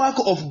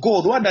co-worker of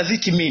God, what does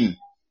it mean?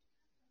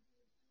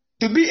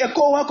 To be a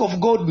co-worker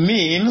of God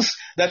means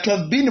that you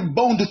have been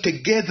bound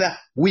together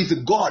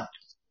with God.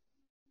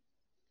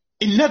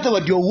 In other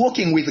words, you're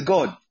walking with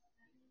God.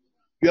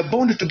 You are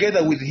bound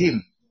together with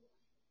Him.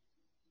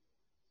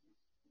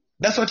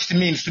 That's what it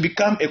means to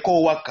become a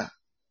co-worker.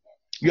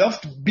 You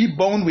have to be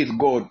bound with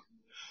God.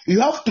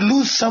 You have to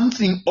lose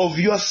something of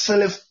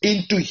yourself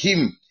into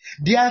Him.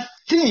 There are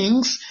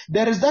things,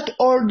 there is that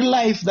old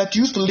life that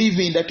you used to live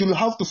in that you'll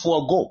have to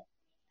forego.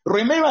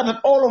 Remember that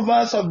all of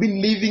us have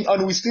been living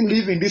and we still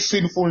live in this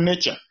sinful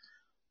nature.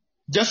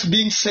 Just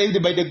being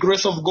saved by the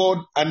grace of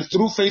God and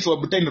through faith we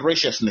obtain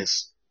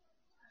righteousness.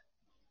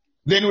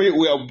 Then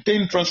we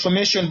obtain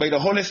transformation by the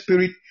Holy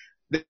Spirit.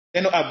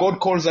 Then our God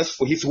calls us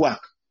for His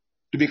work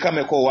to become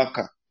a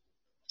co-worker.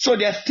 So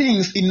there are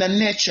things in the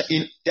nature,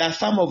 there are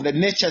some of the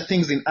nature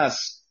things in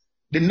us,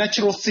 the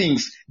natural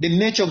things, the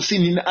nature of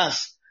sin in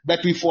us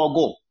that we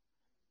forego.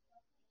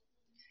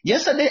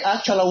 Yesterday,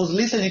 actually, I was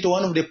listening to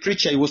one of the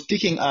preachers. He was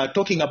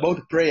talking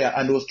about prayer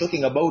and was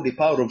talking about the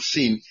power of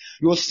sin.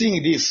 He was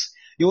saying this.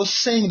 He was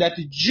saying that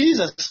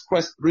Jesus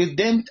Christ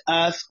redeemed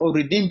us from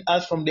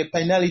the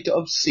penalty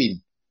of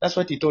sin. That's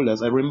what he told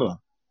us, I remember.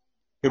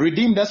 He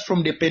redeemed us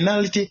from the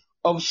penalty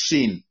of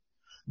sin.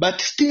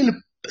 But still,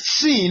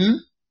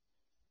 sin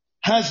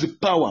has the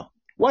power.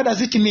 What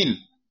does it mean?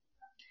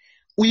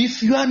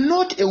 If you are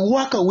not a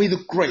worker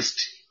with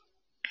Christ,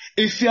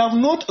 if you have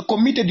not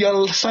committed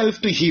yourself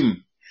to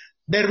Him,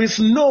 there is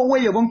no way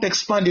you're going to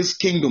expand His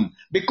kingdom.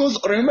 Because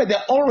remember, there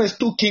are always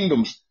two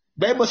kingdoms.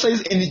 The Bible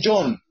says in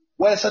John,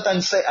 where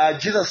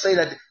Jesus said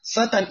that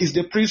Satan is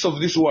the prince of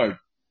this world.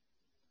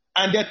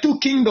 And there are two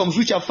kingdoms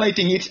which are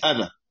fighting each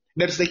other.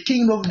 There's the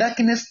kingdom of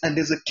darkness and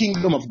there's the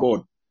kingdom of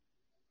God.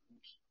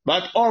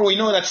 But all we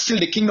know that still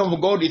the kingdom of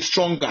God is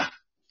stronger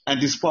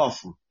and is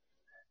powerful.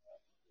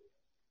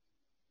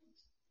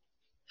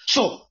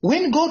 So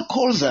when God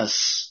calls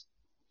us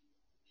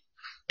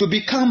to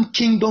become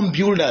kingdom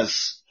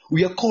builders,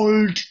 we are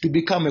called to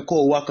become a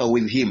co-worker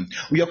with Him.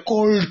 We are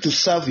called to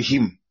serve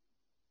Him.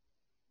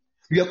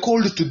 We are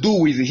called to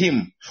do with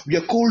Him. We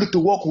are called to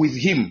walk with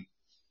Him.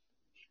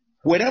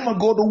 Wherever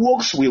God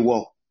walks, we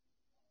walk.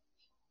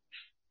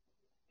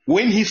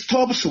 When He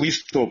stops, we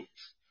stop.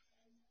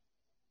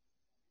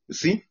 You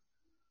see?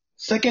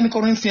 2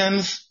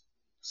 Corinthians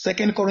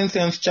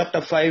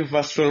chapter 5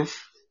 verse 12.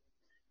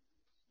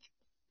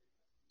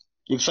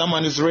 If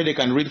someone is ready,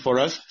 can read for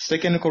us.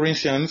 2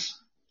 Corinthians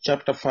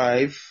chapter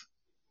 5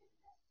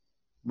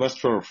 verse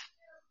 12.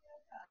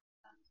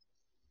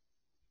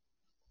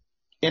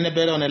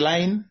 Anybody on the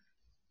line?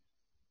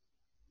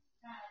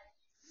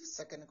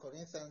 2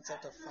 Corinthians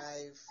chapter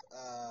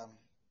 5,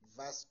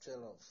 verse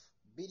 12.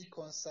 Be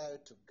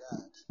reconciled to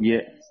God,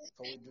 Yeah.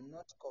 for we do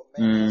not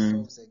commend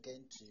ourselves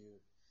again to you,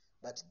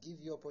 but give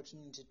you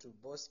opportunity to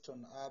boast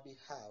on our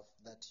behalf,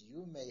 that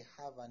you may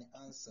have an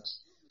answer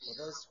for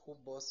those who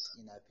boast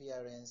in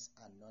appearance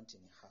and not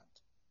in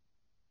heart.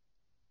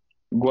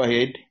 Go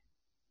ahead.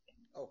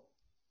 Oh,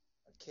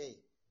 okay,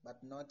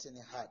 but not in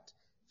heart.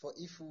 For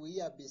if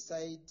we are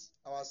beside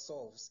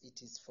ourselves,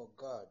 it is for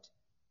God.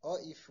 Or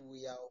if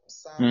we are of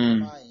sound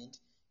mind,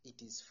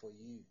 it is for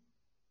you.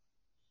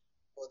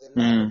 For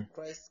the love of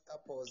Christ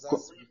compels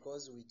us,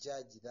 because we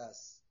judge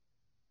thus,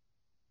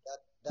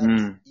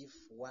 that if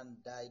one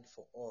died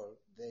for all,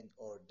 then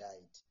all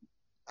died.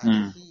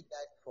 And He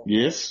died for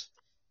Yes.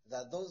 all,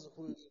 that those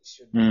who live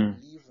should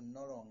live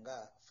no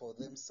longer for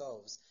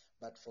themselves,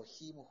 but for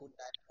Him who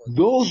died for them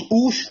Those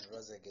who, and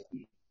rose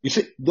again. you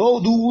see,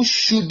 those who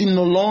should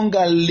no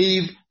longer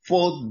live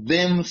for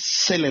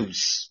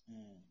themselves.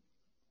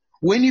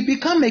 When you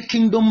become a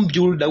kingdom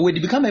builder, when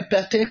you become a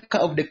partaker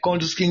of the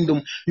God's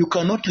kingdom, you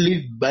cannot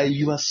live by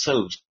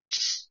yourselves.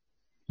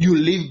 You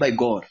live by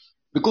God.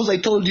 Because I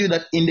told you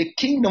that in the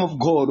kingdom of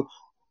God,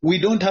 we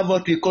don't have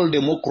what we call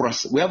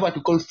democracy. We have what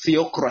we call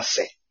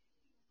theocracy.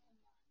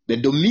 The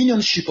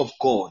dominionship of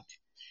God.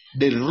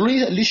 The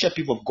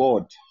leadership of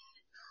God.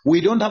 We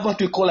don't have what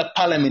we call a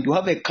parliament. We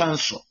have a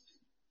council.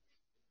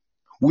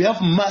 We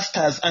have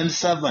masters and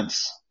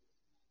servants.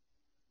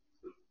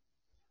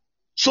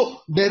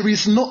 So there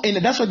is no,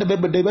 and that's what the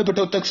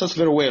Bible tells us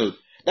very well,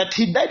 that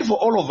He died for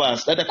all of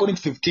us, that according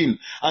to 15,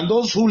 and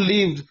those who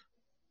lived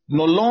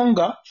no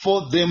longer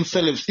for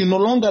themselves. You no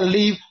longer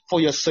live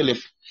for yourself.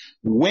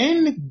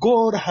 When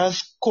God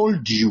has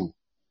called you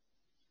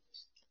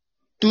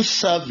to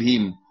serve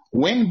Him,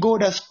 when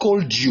God has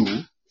called you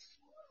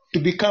to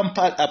become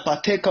a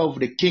partaker of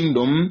the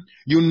kingdom,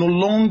 you no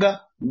longer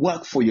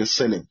work for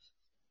yourself.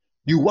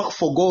 You work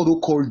for God who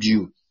called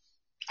you.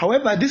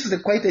 However, this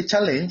is quite a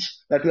challenge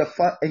that we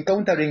are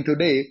encountering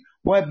today,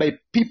 whereby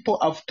people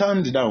have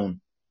turned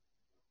down,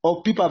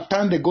 or people have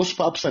turned the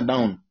gospel upside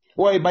down,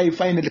 whereby you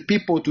find that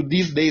people to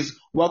these days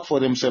work for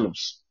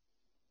themselves.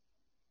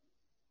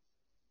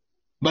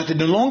 But they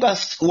no longer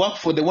work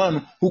for the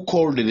one who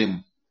called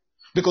them.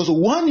 Because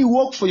when you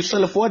work for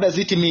yourself, what does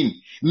it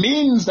mean? It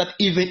means that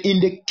even in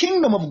the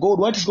kingdom of God,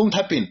 what is going to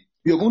happen?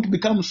 You're going to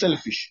become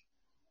selfish.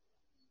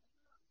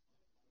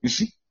 You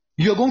see?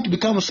 You're going to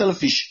become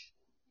selfish.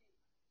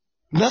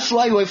 That's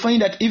why we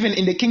find that even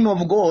in the kingdom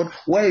of God,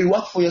 where you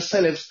work for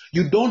yourselves,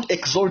 you don't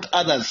exalt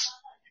others.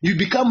 You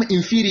become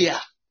inferior.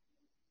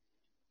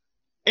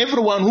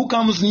 Everyone who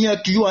comes near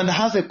to you and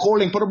has a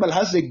calling, probably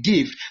has a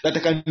gift that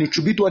can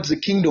contribute towards the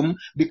kingdom,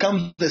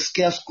 becomes a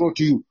scarecrow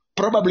to you.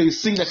 Probably you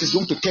think that it's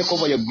going to take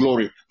over your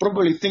glory.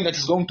 Probably you think that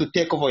it's going to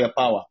take over your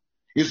power.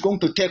 It's going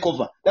to take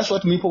over. That's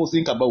what people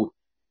think about.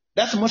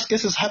 That's most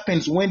cases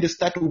happens when they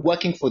start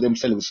working for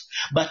themselves.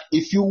 But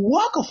if you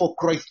work for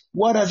Christ,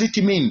 what does it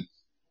mean?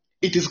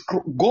 It is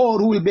God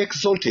who will be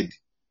exalted.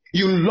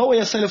 You lower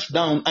yourselves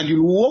down and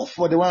you work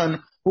for the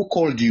one who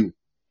called you.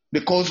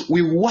 Because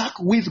we work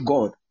with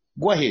God.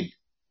 Go ahead.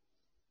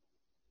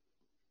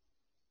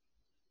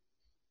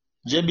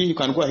 JB, you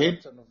can go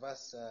ahead.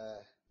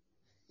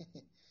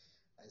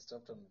 I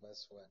stopped on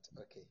verse what?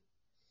 Okay.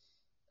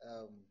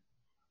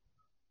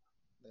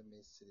 Let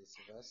me see this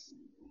verse.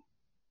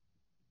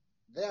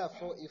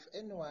 Therefore, if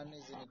anyone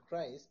is in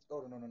Christ,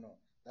 no.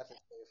 That is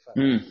very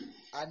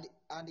far.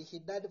 And He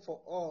died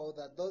for all,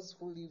 that those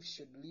who live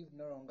should live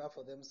no longer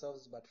for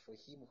themselves, but for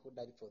Him who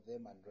died for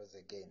them and rose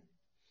again.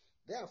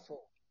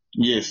 Therefore,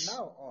 yes, from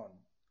now on,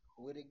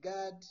 we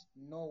regard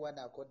no one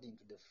according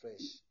to the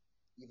flesh,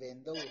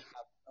 even though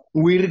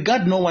we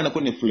regard no one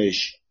according to the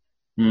flesh.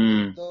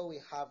 Though we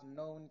have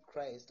known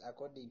Christ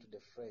according to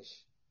the flesh.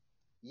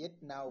 yet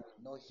now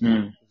we know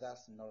him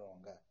thus no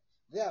longer.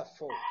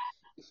 Therefore,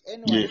 if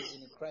anyone Yes.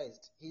 is in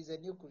Christ, he is a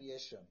new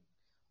creation.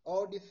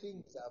 All the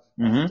things have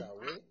Mhm. passed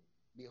away.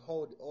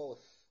 Behold, all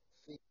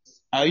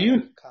things Are have you?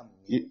 become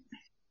new.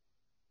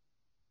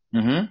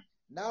 Mm-hmm.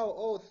 Now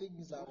all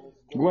things are of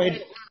Go God,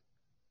 ahead.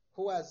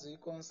 who has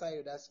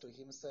reconciled us to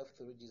himself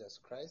through Jesus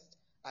Christ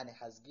and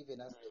has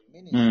given us the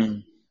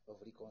ministry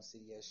of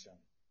reconciliation.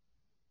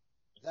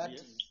 That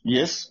is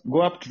Yes.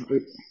 Go up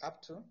to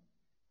up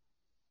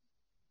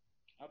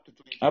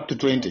to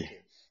 20.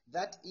 okay.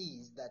 That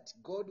is that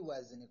God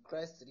was in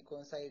Christ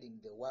reconciling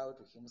the world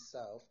to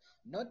himself,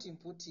 not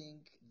imputing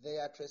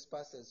their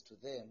trespasses to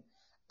them,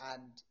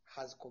 and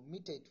has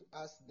committed to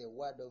us the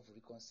word of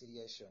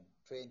reconciliation.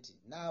 20.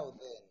 Now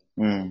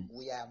then,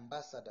 we are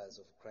ambassadors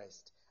of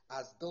Christ,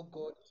 as though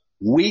God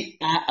We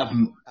are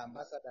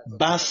ambassadors of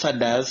Christ.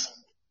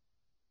 ambassadors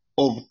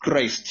of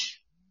Christ.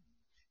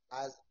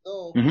 As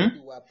though Mhm.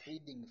 God were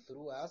pleading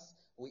through us,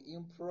 we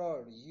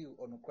implore you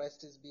on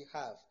Christ's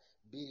behalf,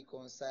 be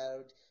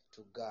reconciled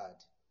to God.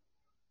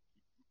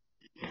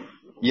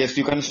 Yes,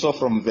 you can start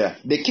from there.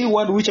 The key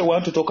word which I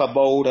want to talk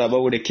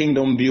about the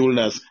kingdom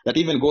builders, that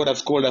even God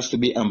has called us to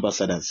be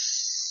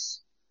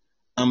ambassadors.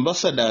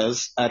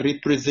 Ambassadors are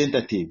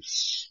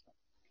representatives.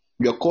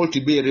 You are called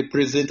to be a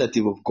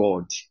representative of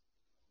God.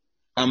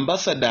 An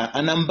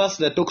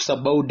ambassador talks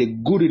about the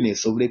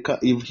goodness of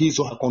his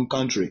or her own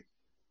country.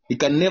 He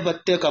can never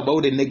talk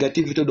about the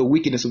negativity or the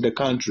weakness of the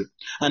country.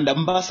 And the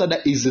ambassador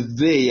is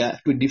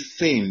there to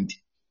defend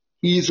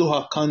his or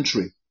her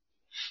country.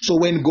 So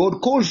when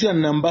God calls you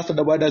an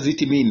ambassador, what does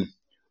it mean?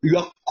 You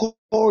are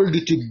called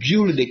to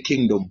build the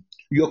kingdom.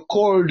 You are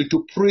called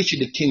to preach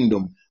the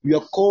kingdom. You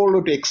are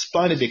called to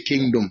expand the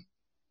kingdom.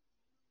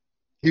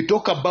 You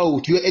talk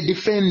about, you're a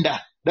defender.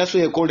 That's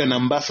why you're called an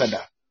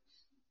ambassador.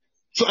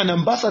 So an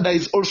ambassador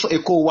is also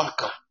a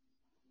co-worker.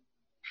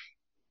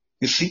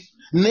 You see?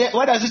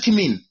 What does it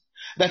mean?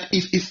 That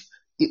if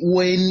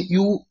when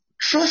you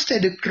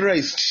trusted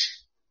Christ,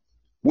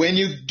 when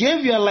you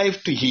gave your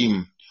life to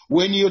him,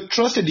 when you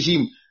trusted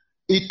him,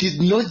 it did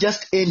not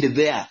just end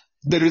there.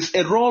 There is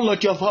a role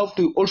that you have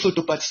to also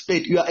to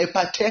participate. You are a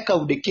partaker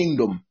of the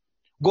kingdom.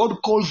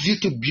 God calls you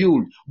to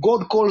build.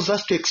 God calls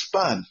us to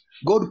expand.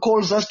 God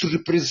calls us to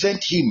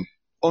represent him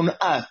on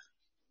earth.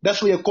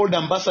 That's why we are called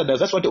ambassadors.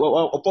 That's what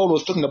Paul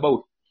was talking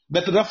about.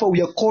 But therefore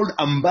we are called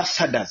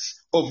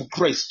ambassadors of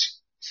Christ.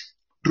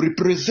 To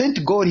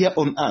represent God here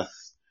on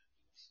earth.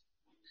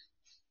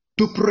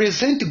 To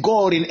present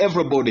God in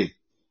everybody.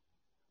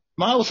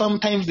 Now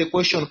sometimes the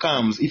question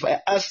comes, if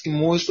I ask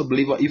most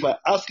believers, if I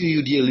ask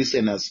you, dear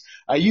listeners,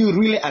 are you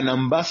really an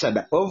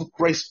ambassador of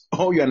Christ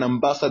or you're an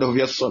ambassador of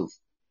yourself?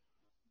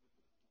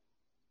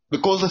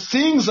 Because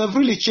things have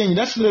really changed.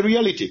 That's the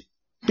reality.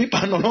 People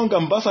are no longer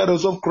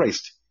ambassadors of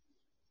Christ.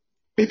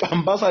 People are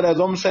ambassadors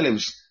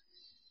themselves.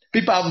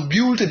 People have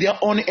built their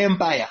own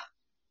empire.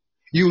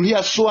 You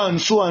hear so and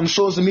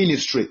so's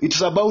ministry.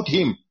 It's about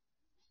him.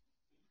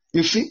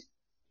 You see?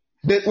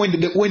 When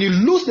you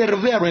lose the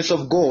reverence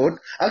of God,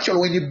 actually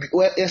when you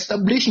were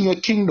establishing your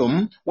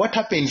kingdom, what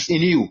happens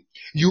in you?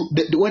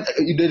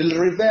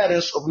 The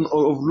reverence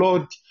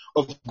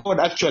of God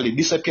actually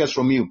disappears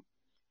from you.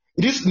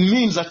 This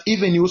means that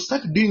even you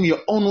start doing your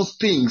own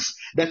things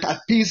that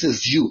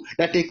appeases you,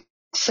 that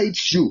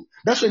excites you.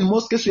 That's why in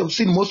most cases you have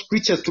seen most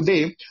preachers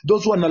today,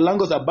 those who are no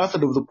longer the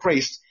ambassadors of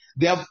Christ,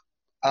 they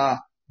are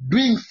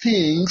doing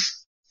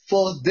things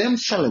for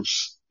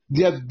themselves.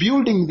 They are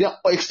building, they are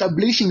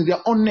establishing their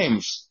own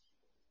names,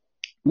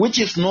 which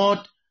is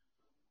not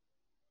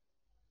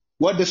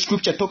what the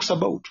scripture talks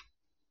about.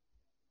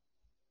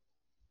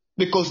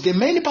 Because the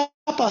main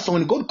purpose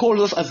when God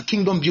calls us as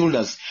kingdom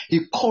builders,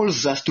 he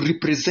calls us to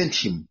represent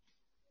him.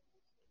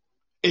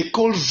 He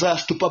calls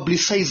us to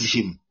publicize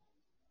him.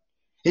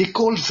 He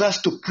calls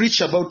us to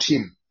preach about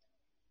him.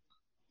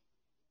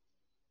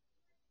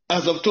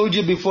 As I've told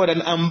you before,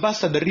 an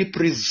ambassador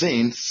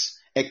represents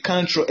a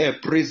country or a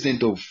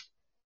president of.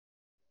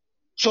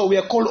 So we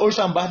are called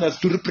also ambassadors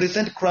to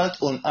represent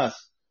Christ on earth.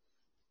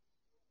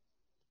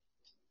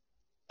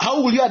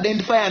 How will you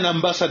identify an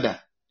ambassador?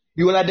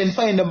 You will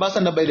identify an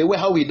ambassador by the way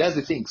how he does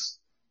the things.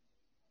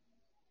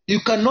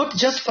 You cannot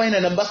just find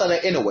an ambassador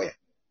anywhere.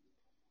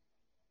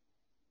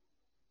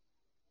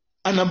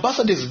 An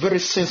ambassador is very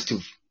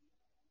sensitive.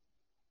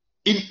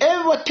 In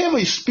whatever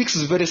he speaks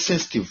is very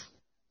sensitive.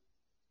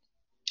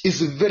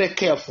 Is very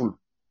careful.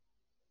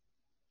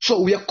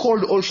 So we are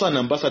called also an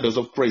ambassadors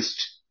of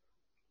Christ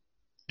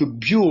to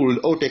build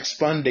or to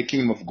expand the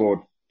kingdom of God.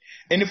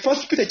 In 1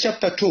 Peter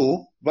chapter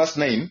 2 verse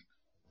 9,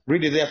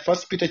 read it there, 1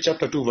 Peter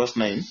chapter 2 verse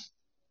 9.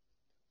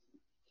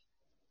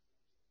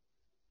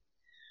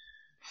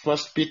 1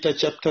 Peter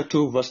chapter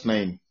 2 verse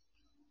 9.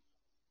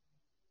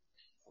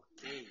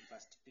 Okay, 1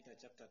 Peter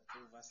chapter 2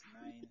 verse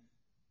 9.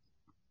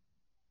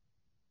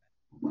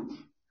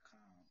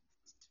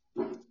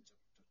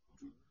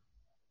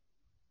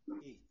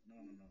 Hey, no,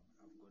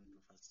 I've gone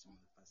to First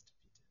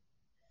Peter.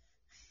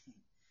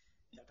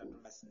 Chapter 2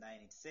 verse 9.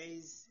 It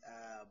says,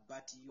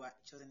 but you are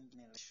chosen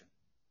generation,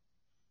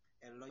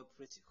 a loyal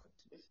priesthood,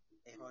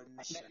 A whole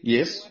nation.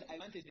 Yes.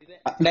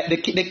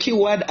 The key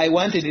word I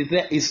wanted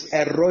there is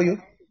a royal.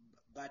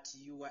 But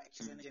you are a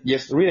chosen generation.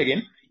 Yes, read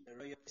again. A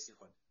royal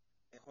priesthood.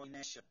 A whole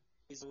nation.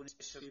 His own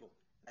special people,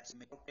 that you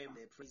may proclaim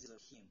the praises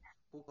of him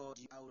who called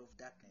you out of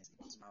darkness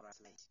into his marvelous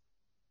light.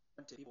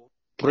 Unto people,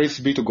 Praise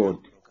be to God.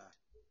 of God.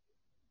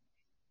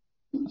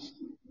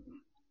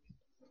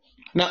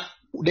 Now,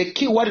 the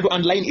key word to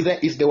underline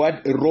is the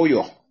word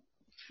royal.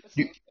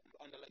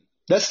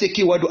 That's the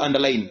key word to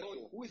underline.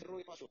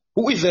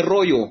 Who is a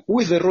royal? Who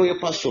is a royal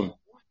person?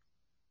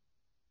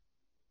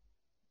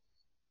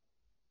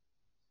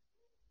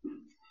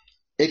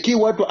 A key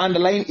word to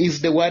underline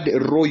is the word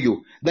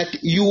royal.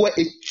 That you are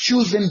a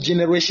chosen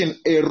generation,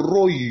 a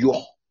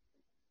royal.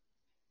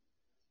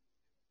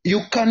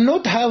 You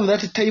cannot have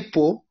that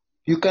title.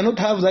 You cannot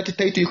have that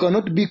title. You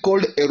cannot be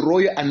called a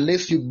royal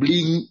unless you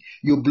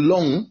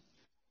belong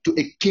to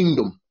a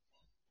kingdom.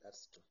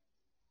 That's true.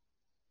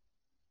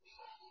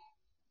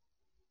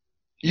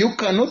 You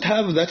cannot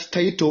have that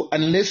title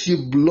unless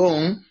you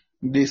belong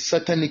to the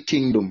satanic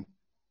kingdom.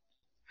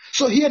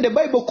 So here the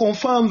Bible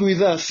confirms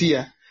with us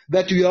here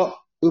that we are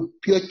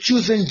a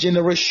chosen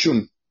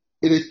generation.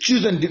 The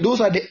chosen, those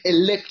are the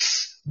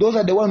elects. Those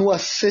are the ones who are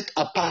set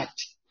apart.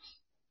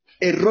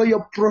 A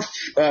royal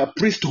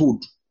priesthood.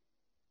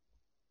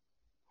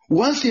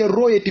 Once you're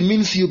royal, it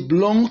means you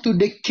belong to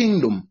the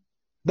kingdom.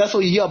 That's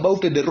what you hear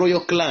about the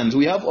royal clans.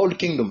 We have all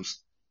kingdoms.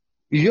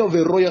 You have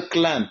a royal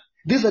clan.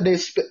 These are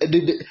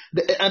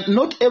and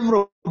not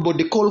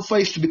everybody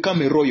qualifies to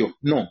become a royal.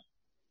 No.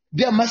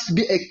 There must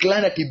be a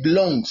clan that it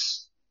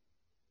belongs.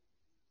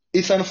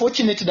 It's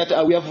unfortunate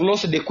that we have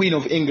lost the Queen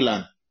of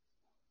England.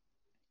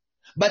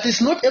 But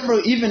it's not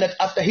even that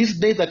after his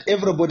death that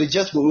everybody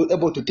just will be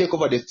able to take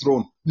over the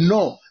throne.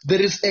 No.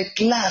 There is a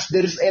class,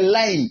 there is a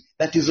line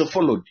that is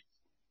followed.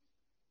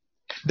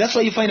 That's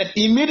why you find that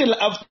immediately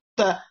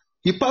after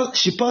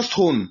she passed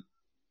on,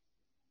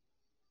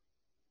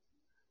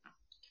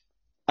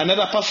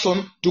 another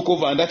person took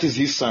over, and that is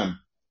his son.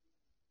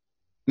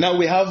 Now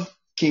we have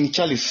King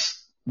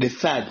Charles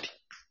III.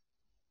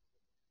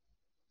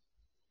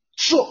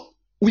 So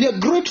we are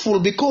grateful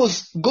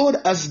because God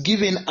has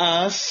given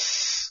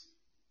us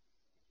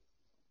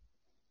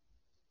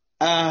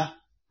a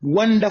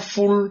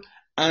wonderful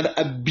and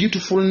a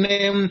beautiful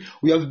name.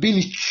 We have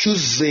been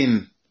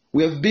chosen.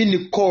 We have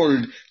been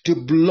called to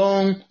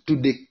belong to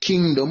the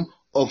kingdom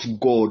of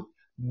God.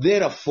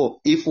 Therefore,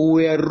 if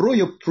we are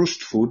royal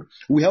priesthood,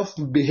 we have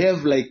to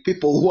behave like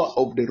people who are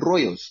of the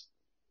royals.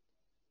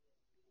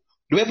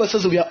 The Bible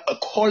says we are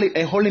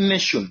a holy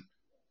nation.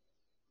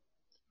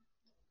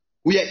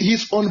 We are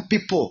his own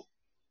people.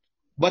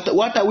 But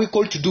what are we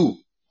called to do?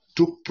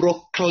 To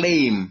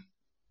proclaim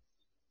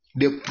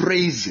the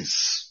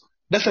praises.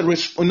 That's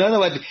in other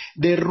words,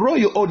 the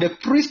royal or the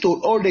priesthood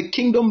or the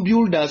kingdom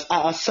builders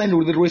are assigned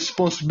with the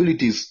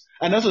responsibilities.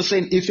 And that's what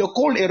saying, if you're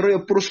called a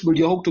royal priesthood,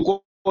 you're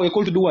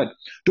called to do what?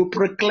 To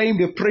proclaim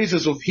the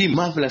praises of him,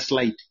 marvelous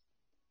light.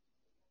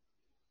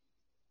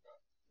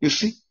 You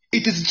see,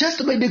 it is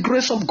just by the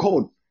grace of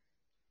God.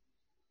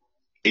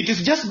 It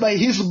is just by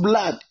his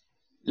blood.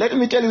 Let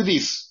me tell you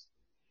this.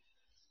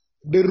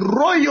 The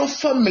royal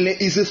family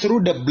is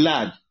through the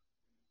blood.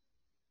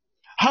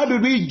 How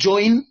do we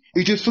join?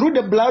 It is through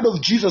the blood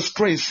of Jesus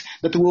Christ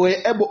that we were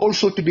able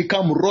also to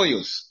become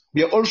royals.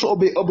 We are also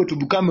able to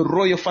become a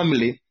royal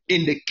family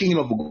in the kingdom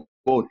of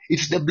God.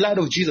 It's the blood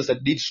of Jesus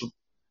that did so.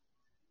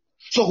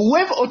 So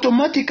whoever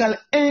automatically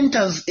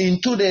enters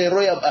into the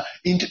royal,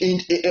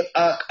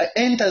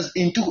 enters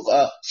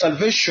into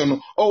salvation,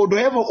 or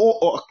whoever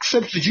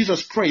accepts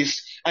Jesus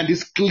Christ and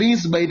is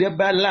cleansed by the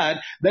blood,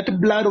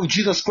 that blood of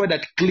Jesus Christ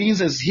that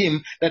cleanses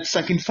him, that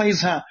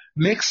sanctifies her,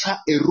 makes her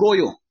a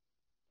royal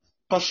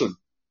person.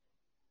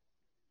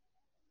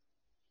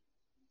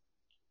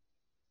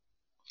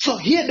 So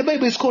here the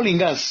Bible is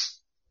calling us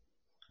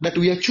that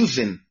we are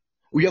chosen.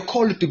 We are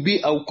called to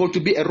be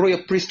a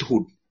royal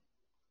priesthood.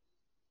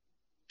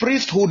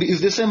 Priesthood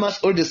is the same as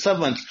all the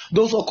servants.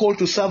 Those who are called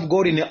to serve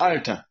God in the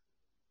altar.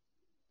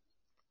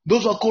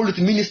 Those who are called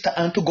to minister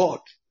unto God.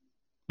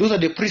 Those are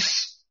the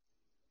priests.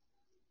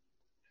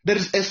 There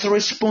is a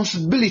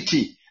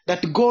responsibility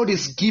that God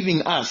is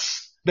giving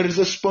us. There is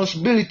a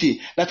responsibility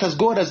that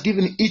God has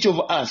given each of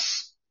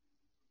us.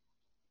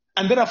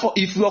 And therefore,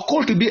 if we are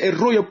called to be a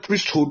royal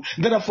priesthood,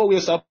 therefore we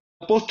are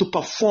supposed to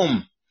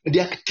perform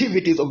the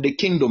activities of the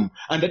kingdom,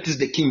 and that is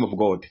the kingdom of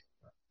God.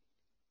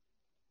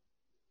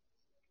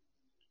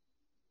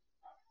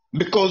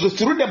 Because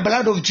through the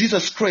blood of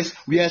Jesus Christ,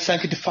 we are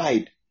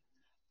sanctified.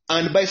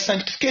 And by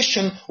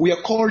sanctification, we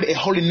are called a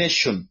holy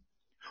nation.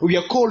 We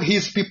are called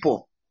his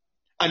people.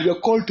 And we are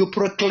called to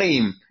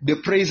proclaim the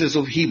praises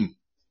of him.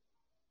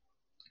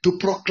 To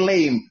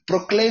proclaim.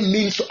 Proclaim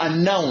means to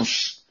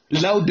announce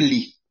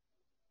loudly.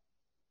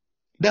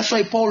 That's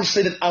why Paul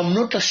said that I'm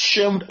not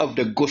ashamed of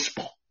the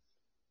gospel.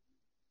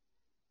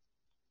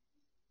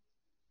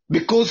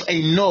 Because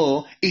I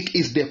know it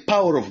is the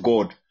power of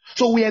God.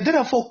 So we are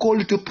therefore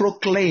called to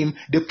proclaim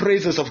the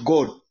praises of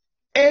God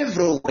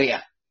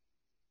everywhere.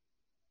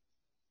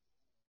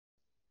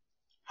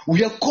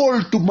 We are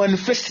called to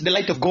manifest the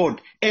light of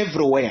God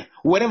everywhere,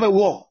 wherever we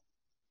walk.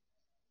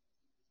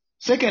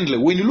 Secondly,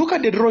 when you look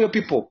at the royal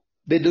people,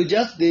 they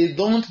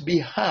don't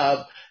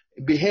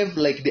behave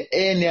like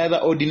any other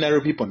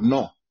ordinary people.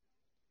 No.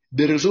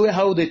 There is a way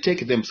how they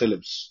take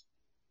themselves.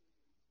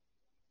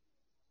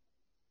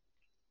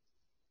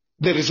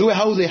 There is a way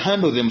how they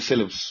handle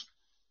themselves.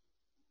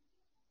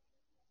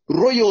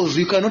 Royals,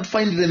 you cannot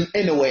find them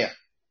anywhere.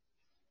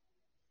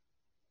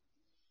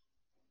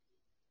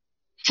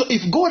 So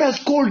if God has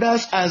called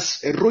us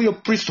as a royal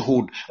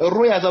priesthood, a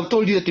royal, as I've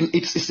told you, that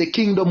it's a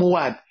kingdom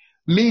word,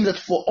 means that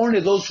for only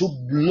those who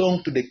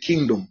belong to the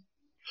kingdom,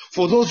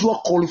 for those who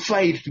are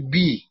qualified to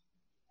be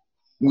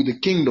with the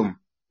kingdom.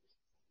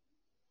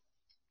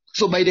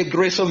 So by the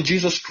grace of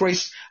Jesus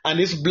Christ and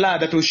His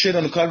blood that was shed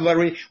on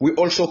Calvary, we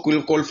also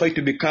qualify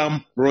to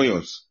become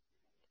royals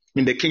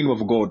in the kingdom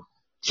of God.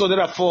 So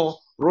therefore,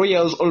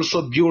 royals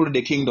also build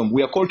the kingdom.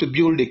 We are called to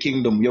build the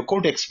kingdom. We are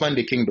called to expand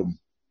the kingdom.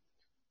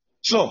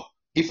 So,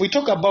 if we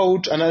talk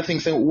about another thing,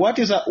 saying what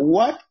is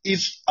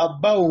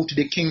about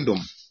the kingdom?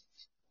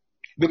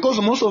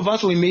 Because most of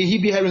us, we may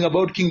be hearing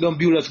about kingdom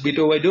builders, but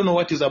we don't know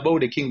what is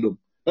about the kingdom.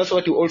 That's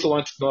what we also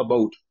want to know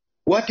about.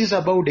 What is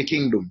about the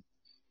kingdom?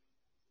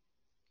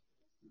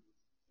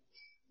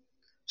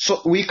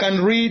 So we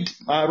can read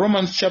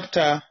Romans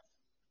chapter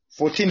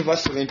 14,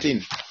 verse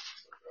 17.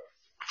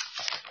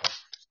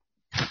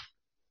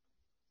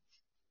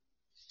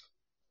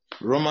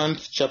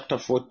 Romans chapter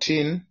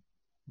 14,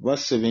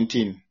 verse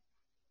 17.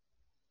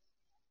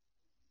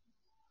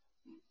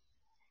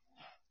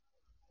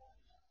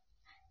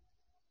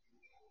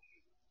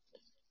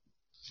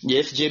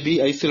 Yes,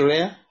 JB, are you still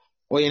there?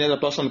 Or another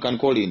person can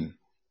call in.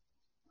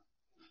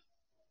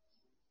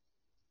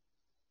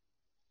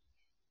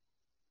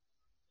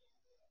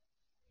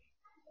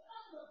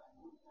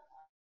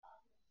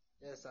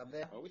 Yes, I'm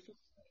there.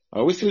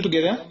 Are we still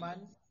together?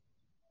 Romans.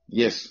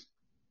 Yes.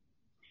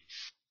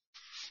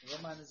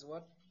 Romans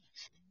what?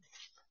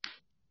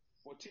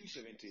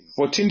 14:17.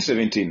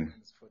 14:17.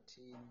 Romans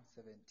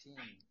 14:17.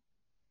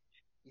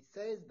 It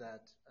says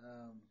that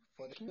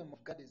for the kingdom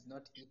of God is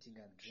not eating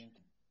and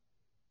drinking,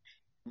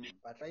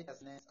 but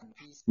righteousness and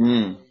peace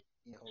and joy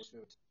in the Holy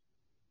Spirit.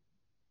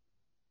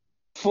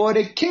 For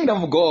the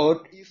kingdom of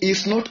God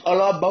is not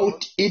all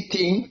about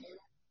eating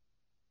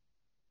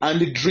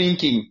and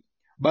drinking,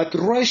 but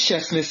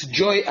righteousness,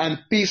 joy, and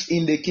peace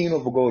in the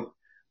kingdom of God.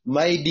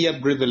 My dear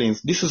brethren,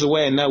 this is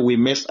where now we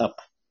mess up.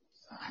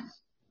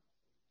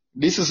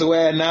 This is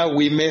where now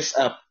we mess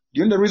up.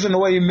 You know the reason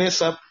why we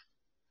mess up?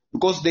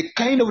 Because the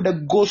kind of the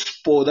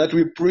gospel that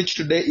we preach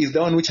today is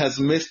the one which has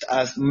messed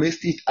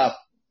it up.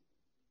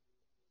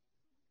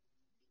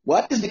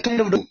 What is the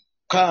kind of the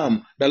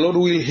come, the Lord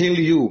will heal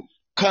you.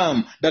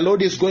 Come, the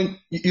Lord is going.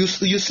 You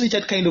see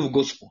that kind of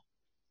gospel.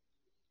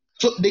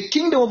 So the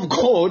kingdom of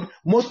God,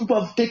 most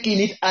people have taken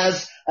it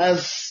as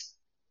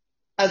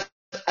I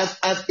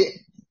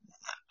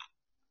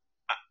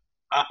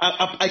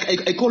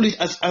call it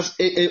as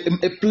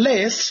a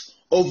place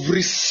of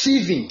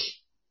receiving,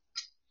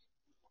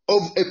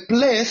 of a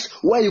place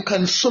where you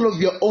can solve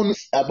your own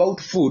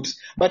about food.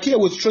 But here I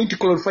was trying to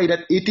clarify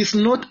that it is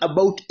not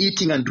about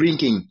eating and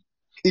drinking.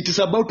 It is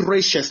about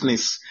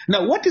righteousness.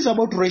 Now, what is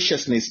about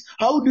righteousness?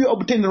 How do you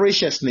obtain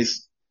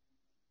righteousness?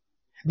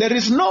 There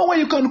is no way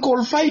you can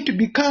qualify to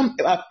become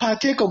a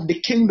partaker of the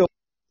kingdom.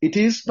 It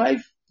is by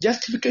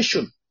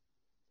justification.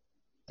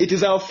 It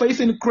is our faith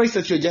in Christ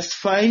that you're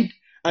justified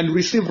and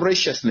receive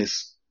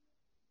righteousness.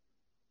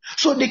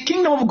 So the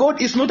kingdom of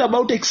God is not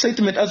about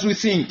excitement as we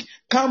think.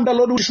 Come, the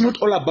Lord is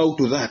not all about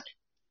that.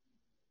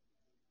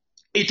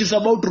 It is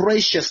about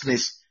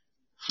righteousness.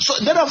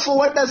 So therefore,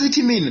 what does it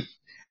mean?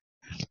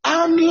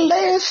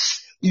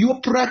 Unless you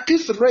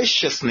practice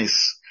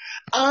righteousness,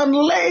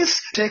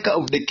 unless take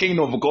of the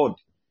kingdom of God.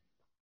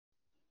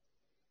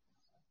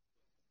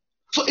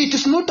 So it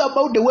is not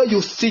about the way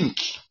you think.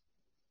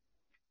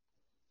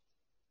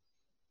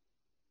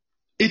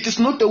 It is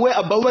not the way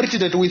about it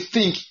that we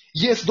think.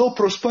 Yes, though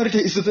prosperity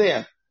is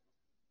there.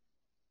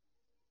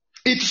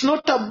 It's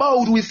not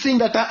about we think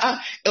that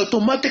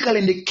automatically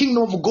in the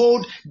kingdom of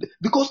God,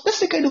 because that's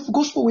the kind of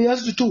gospel we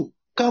have to do.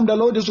 Come, the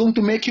Lord is going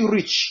to make you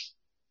rich.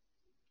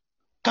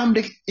 Come,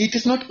 it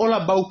is not all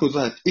about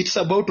that. It's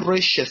about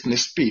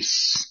righteousness,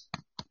 peace,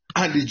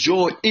 and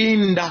joy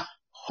in the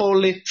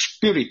Holy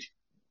Spirit.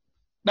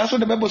 That's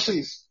what the Bible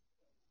says.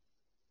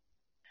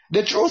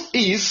 The truth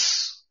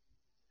is,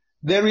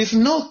 there is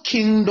no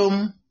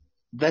kingdom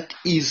that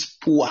is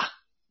poor.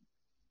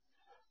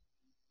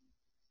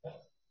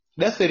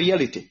 That's the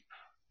reality.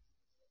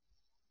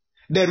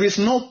 There is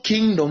no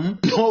kingdom,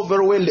 no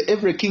very well,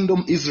 every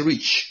kingdom is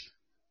rich.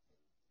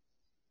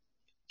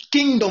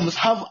 Kingdoms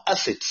have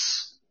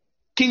assets.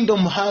 Kingdom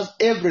has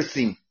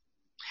everything.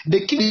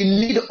 The king you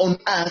need on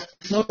earth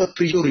is not a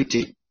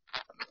priority.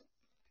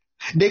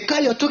 The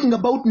car you're talking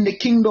about in the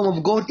kingdom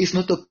of God is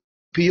not a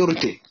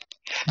priority.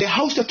 The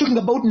house you're talking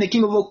about in the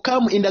kingdom of God,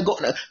 come in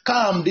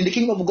the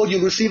kingdom of God,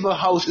 you receive a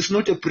house is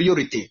not a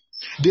priority.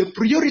 The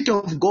priority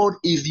of God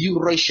is your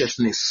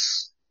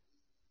righteousness.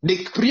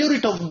 The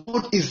priority of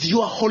God is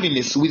your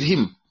holiness with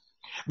Him.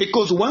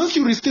 Because once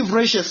you receive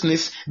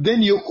righteousness,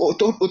 then you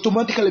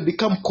automatically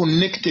become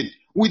connected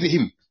with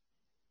Him.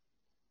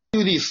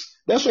 Do this.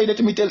 That's why, let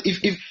me tell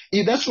you,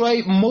 if that's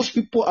why most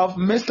people have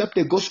messed up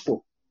the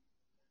gospel.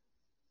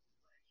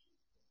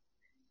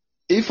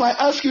 If I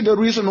ask you the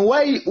reason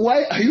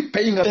why are you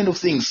paying a kind of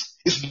things,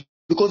 it's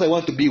because I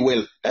want to be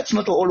well. That's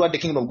not all what the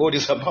kingdom of God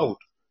is about.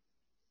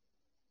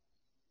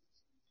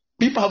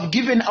 People have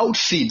given out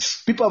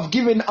seeds. People have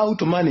given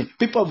out money.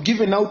 People have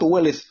given out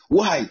wealth.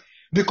 Why?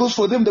 Because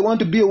for them, they want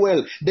to be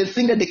well. They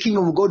think that the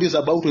kingdom of God is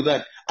about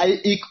that.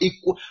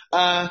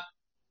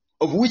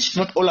 Of which it's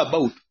not all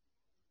about.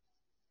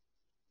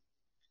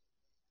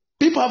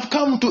 People have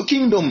come to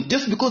kingdom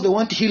just because they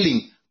want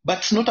healing, but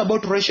it's not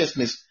about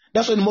righteousness.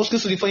 That's why in most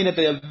cases we find that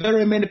there are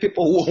very many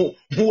people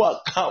who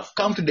have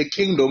come to the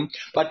kingdom,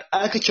 but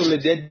actually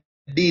their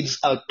deeds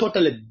are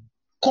totally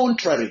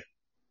contrary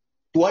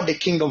to what the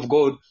kingdom of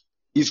God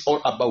is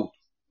all about.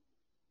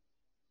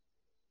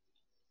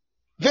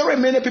 Very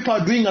many people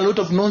are doing a lot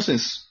of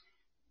nonsense.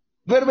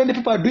 Very many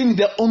people are doing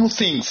their own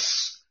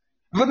things.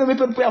 Very many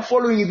people are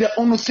following their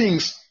own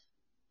things.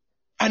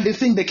 And they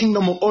think the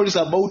kingdom of God is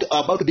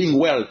about being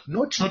well.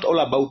 No, it's not all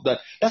about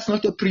that. That's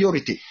not a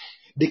priority.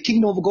 The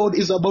kingdom of God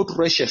is about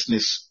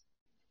righteousness.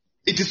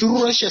 It is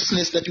through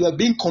righteousness that you are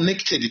being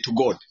connected to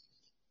God.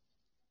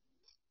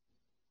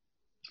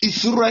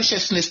 It's through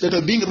righteousness that we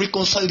are being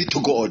reconciled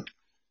to God.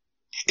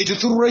 It is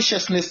through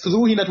righteousness,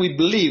 through Him, that we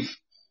believe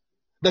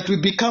that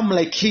we become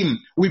like Him.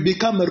 We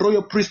become a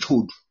royal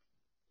priesthood.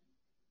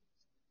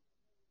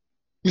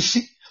 You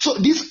see? So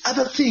these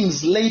other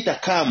things later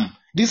come.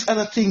 These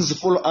other things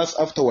follow us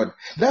afterward.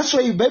 That's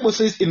why the Bible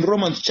says in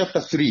Romans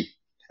chapter 3,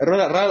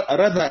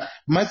 rather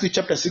Matthew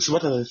chapter 6,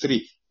 verse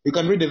 33. You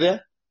can read it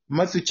there.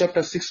 Matthew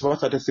chapter 6, verse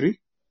 33.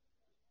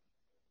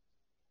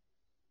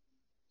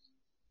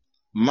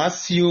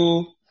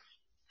 Matthew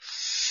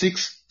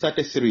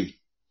 6:33.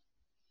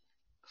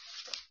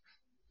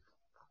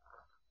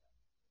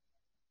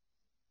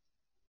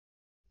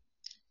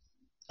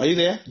 Are you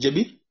there,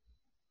 JB?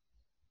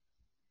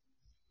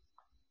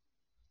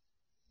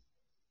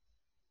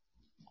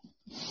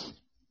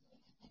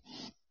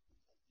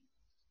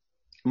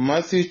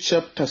 Matthew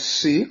chapter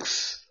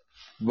 6,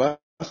 verse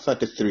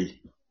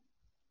 33.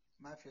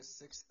 Matthew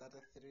 6:33.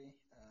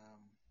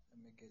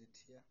 Let me get it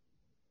here.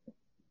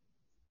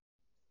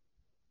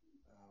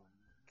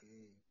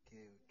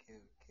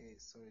 Okay.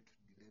 Sorry to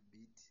delay a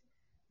bit.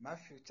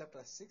 Matthew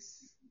chapter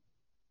 6,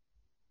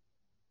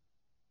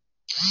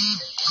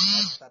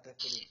 verse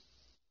 33.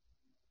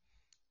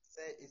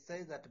 It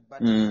says that, but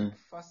seek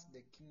first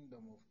the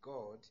kingdom of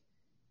God.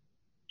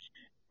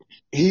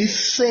 He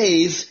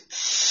says,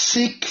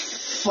 seek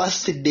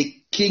first the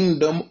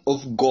kingdom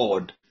of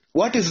God.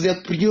 What is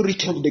the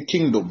priority of the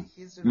kingdom?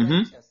 His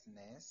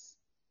righteousness.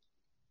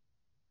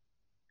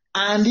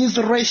 And His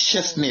All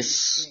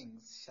righteousness. these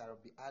things shall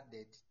be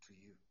added to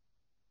you.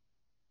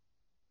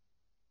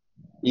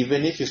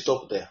 Even if you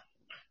stop there.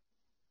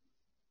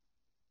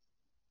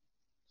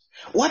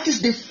 What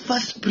is the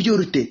first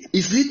priority?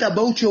 Is it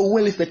about your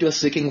wealth that you are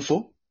seeking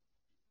for?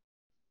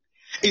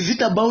 Is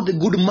it about the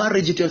good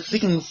marriage that you are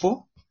seeking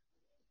for?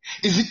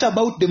 Is it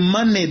about the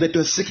money that you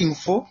are seeking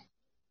for?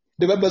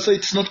 The Bible says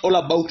it's not all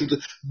about it.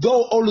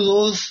 Though all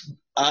those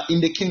are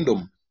in the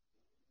kingdom,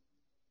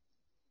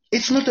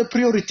 it's not a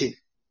priority.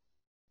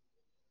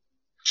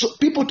 So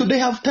people today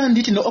have turned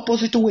it in the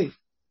opposite way.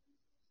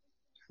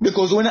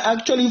 Because when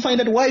actually you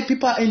find out why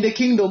people are in the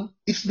kingdom,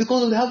 it's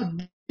because they have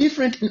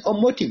different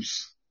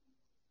motives.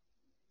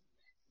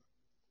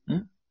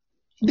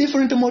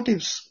 Different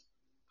motives.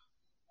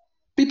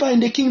 People are in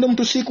the kingdom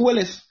to seek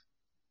wealth.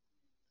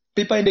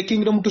 People are in the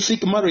kingdom to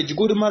seek marriage,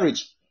 good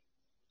marriage.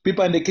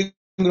 People are in the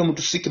kingdom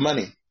to seek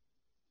money.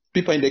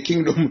 People are in the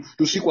kingdom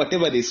to seek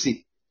whatever they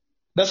see.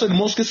 That's why in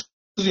most cases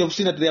you have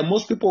seen that there are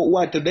most people who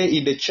are today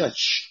in the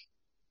church.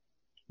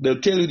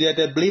 They'll tell you they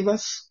are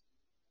believers,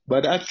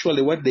 but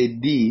actually what they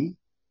did,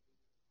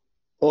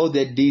 all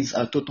their deeds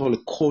are totally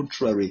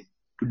contrary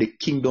to the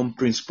kingdom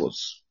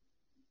principles.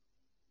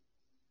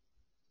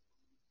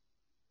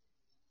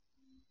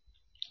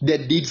 Their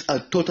deeds are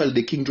totally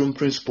the kingdom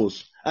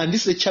principles. And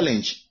this is a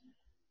challenge.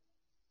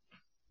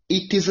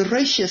 It is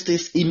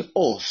righteousness in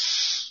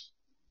us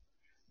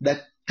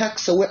that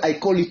takes away, I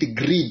call it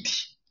greed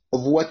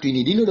of what we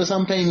need. You know that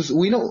sometimes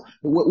we know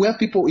where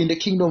people in the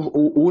kingdom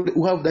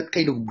who have that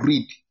kind of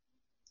greed.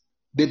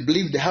 They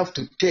believe they have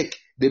to take.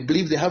 They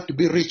believe they have to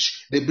be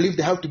rich. They believe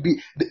they have to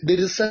be, there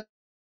is a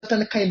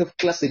certain kind of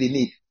class that they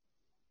need,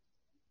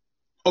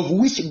 of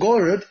which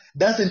God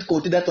doesn't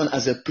consider that one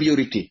as a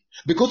priority.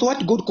 Because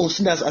what God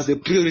considers as a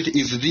priority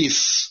is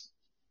this,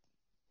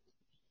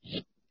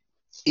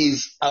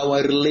 is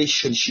our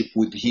relationship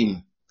with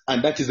Him.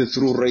 And that is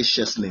through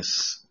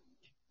righteousness.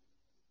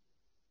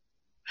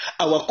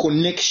 Our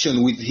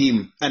connection with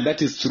Him, and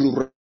that is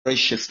through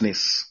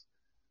righteousness.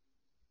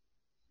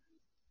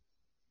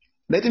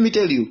 Let me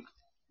tell you,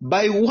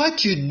 by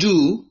what you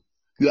do,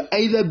 you're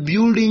either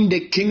building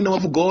the kingdom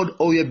of God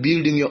or you're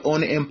building your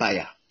own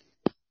empire.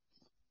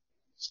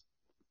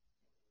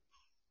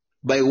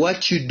 By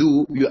what you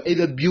do, you're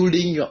either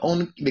building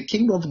the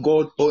kingdom of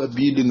God or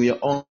building your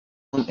own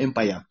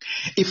empire.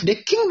 If the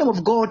kingdom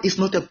of God is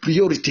not a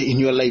priority in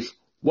your life,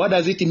 what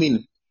does it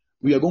mean?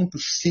 We are going to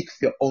seek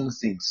your own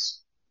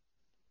things.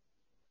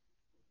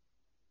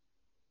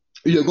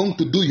 You're going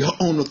to do your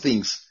own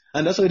things.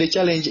 And that's why the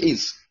challenge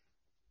is.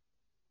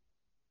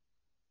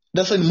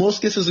 That's why in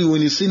most cases,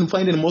 when you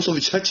find in most of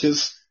the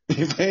churches,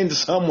 you find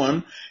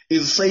someone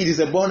is said he's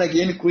a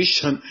born-again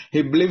Christian,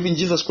 he believes in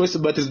Jesus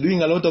Christ, but is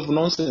doing a lot of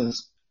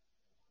nonsense.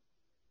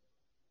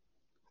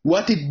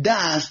 What it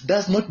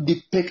does not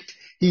depict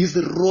his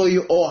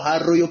royal or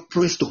her royal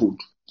priesthood.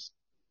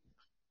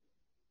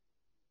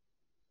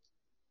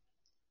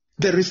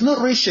 There is no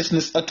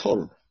righteousness at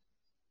all.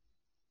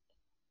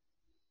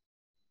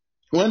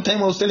 One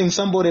time I was telling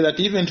somebody that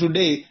even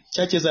today,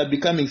 churches are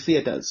becoming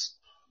theaters.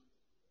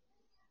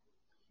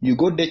 You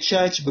go to the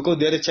church because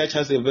the other church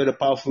has a very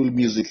powerful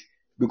music,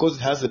 because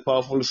it has the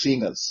powerful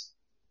singers.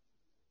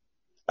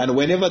 And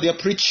whenever they are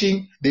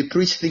preaching, they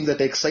preach things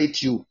that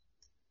excite you.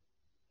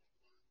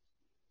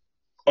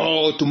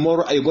 Oh,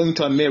 tomorrow are you going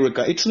to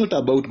America? It's not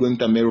about going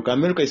to America.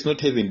 America is not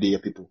heaven, dear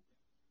people.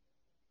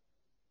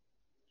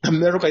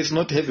 America is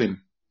not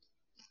heaven.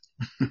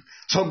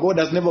 So God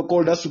has never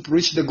called us to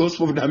preach the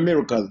gospel of the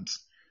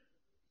Americans.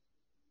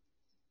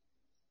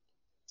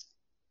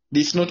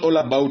 It's not all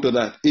about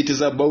that. It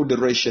is about the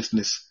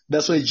righteousness.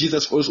 That's why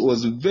Jesus also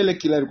was very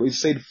clear. He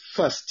said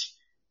first.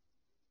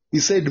 He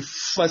said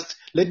first,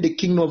 let the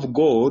kingdom of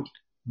God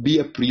be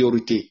a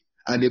priority.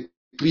 And the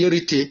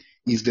priority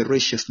is the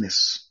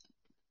righteousness.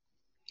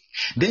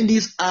 Then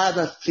these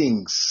other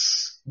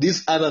things,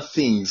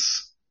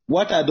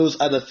 what are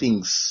those other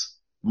things?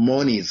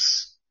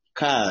 Monies,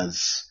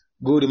 cars,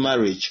 good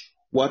marriage,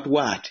 what,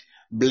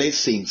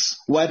 blessings,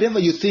 whatever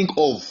you think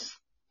of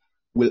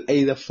will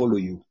either follow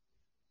you.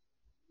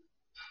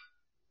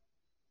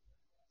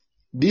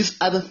 These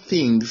other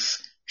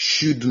things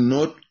should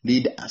not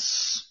lead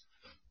us.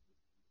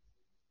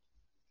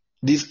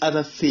 These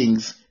other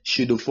things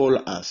should follow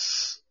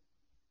us.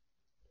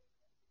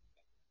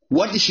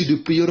 What should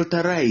we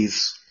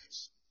prioritize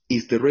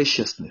is the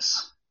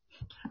righteousness.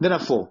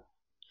 Therefore,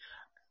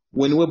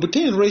 when we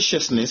obtain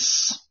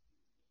righteousness,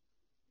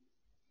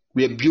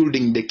 we are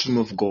building the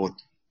kingdom of God.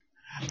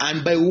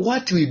 And by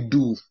what we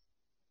do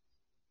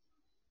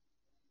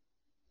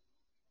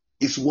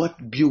is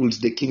what builds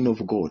the kingdom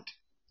of God.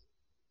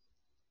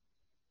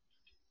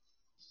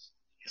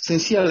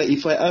 Sincerely,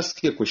 if I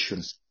ask you a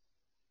question,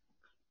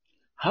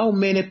 how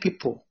many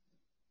people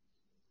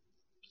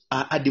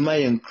are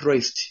admiring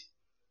Christ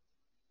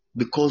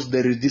because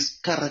there is this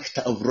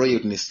character of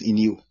royalness in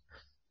you?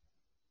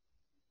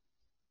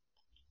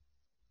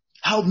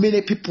 How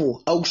many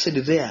people outside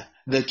there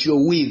that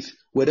you're with,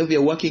 whatever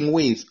you're working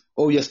with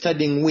or you're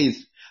studying with,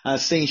 are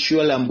saying,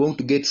 surely I'm going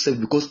to get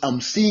saved because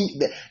I'm seeing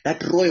that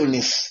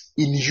royalness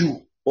in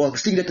you, or I'm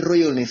seeing that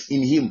royalness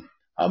in him?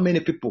 How many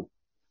people?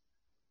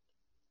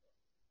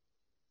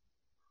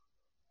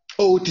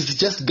 Oh, it is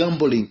just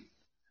gambling.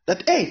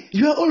 That, hey,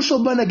 you are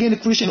also born again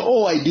Christian.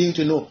 Oh, I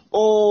didn't know.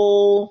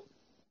 Oh,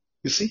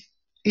 you see,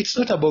 it's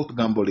not about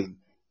gambling.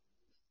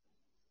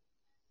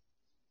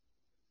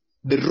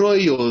 The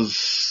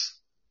royals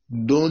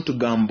don't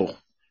gamble.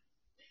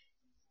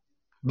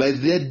 By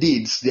their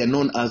deeds, they are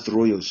known as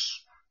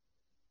royals.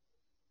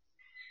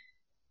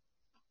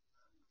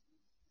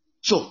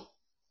 So,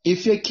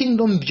 if you're a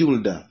kingdom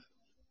builder,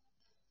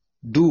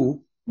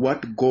 do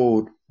what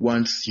God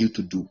wants you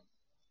to do.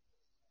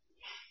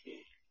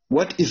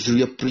 What is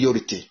your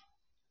priority?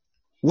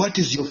 What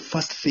is your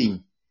first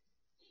thing?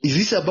 Is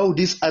this about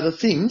these other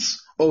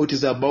things, or it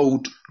is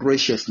about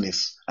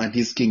righteousness and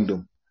his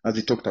kingdom, as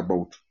we talked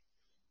about?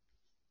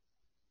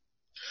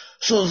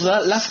 So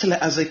lastly,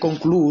 as I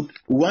conclude,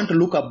 we want to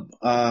look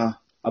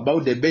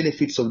about the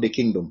benefits of the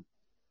kingdom.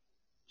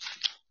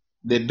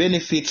 The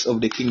benefits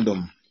of the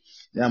kingdom.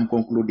 I'm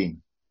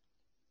concluding.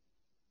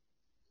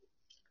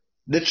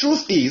 The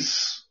truth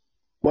is,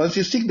 once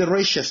you seek the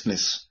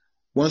righteousness,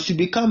 once you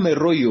become a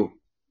royal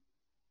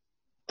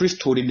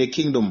priesthood in the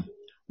kingdom,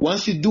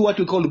 once you do what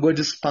we call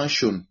God's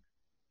expansion,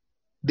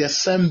 there are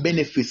some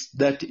benefits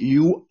that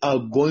you are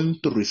going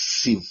to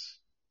receive.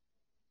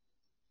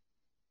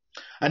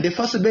 And the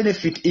first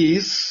benefit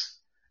is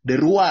the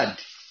reward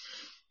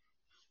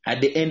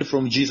at the end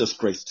from Jesus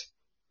Christ.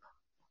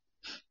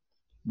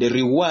 The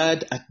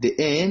reward at the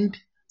end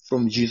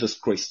from Jesus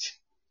Christ.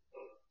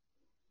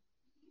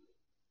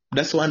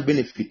 That's one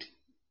benefit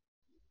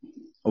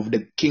of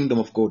the kingdom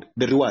of God,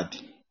 the reward.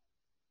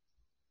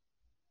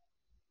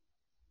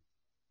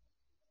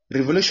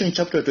 Revelation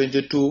chapter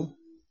 22,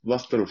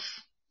 verse 12.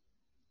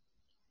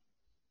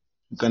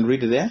 You can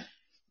read there.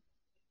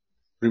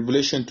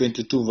 Revelation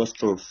 22, verse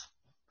 12.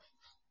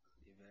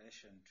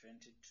 Revelation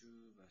 22,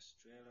 verse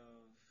 12.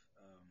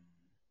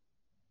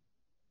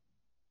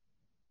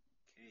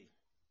 Okay.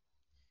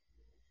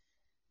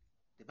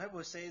 The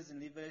Bible says in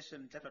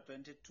Revelation chapter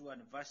 22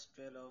 and verse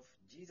 12,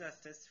 Jesus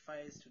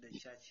testifies to the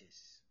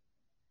churches,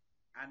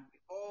 and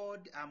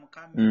behold, I'm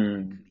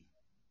coming quickly,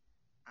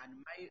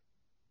 and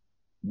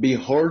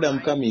Behold, I'm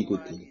My coming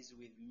reward quickly. is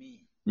with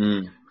me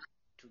Mm.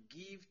 to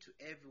give to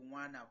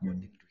everyone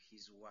according to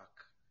his work.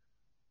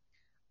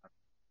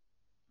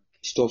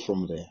 Stop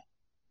from there.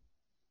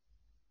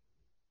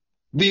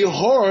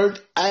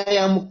 Behold, I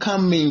am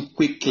coming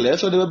quickly.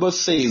 That's what the Bible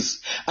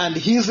says. And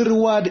his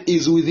reward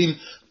is with him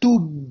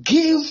to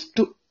give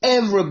to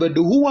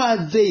everybody. Who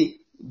are they?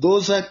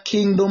 Those are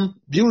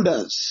kingdom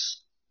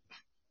builders.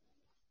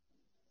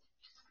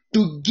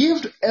 To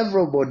give to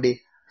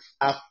everybody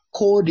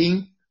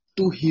according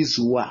to his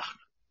work.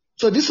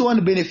 So this is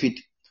one benefit.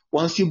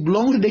 Once you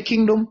belong to the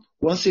kingdom,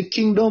 once a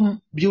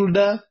kingdom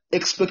builder,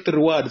 expect a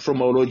reward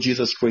from our Lord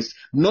Jesus Christ.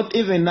 Not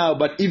even now,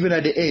 but even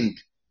at the end.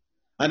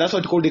 And that's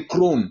what we call the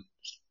crown.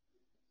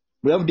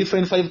 We have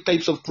different 5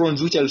 types of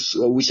crowns, which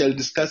we shall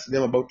discuss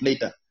them about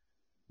later.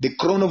 The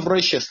crown of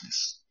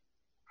righteousness,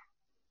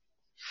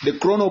 the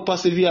crown of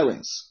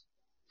perseverance,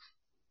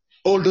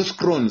 all those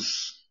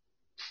crowns,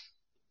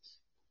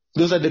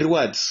 those are the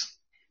rewards.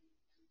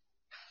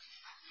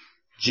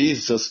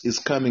 Jesus is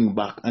coming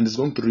back and is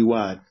going to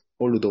reward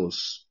all of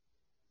those.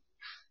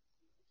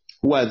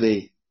 Who are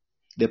they?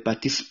 The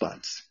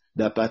participants,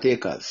 the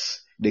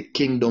partakers, the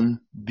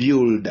kingdom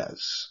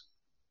builders.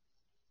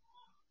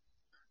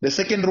 The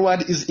second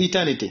reward is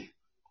eternity.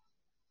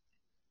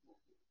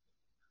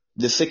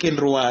 The second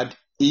reward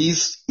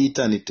is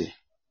eternity.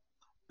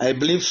 I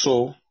believe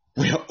so.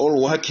 We are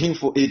all working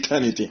for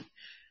eternity.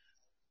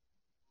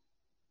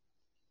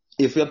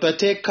 If you're a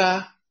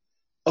partaker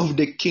of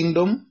the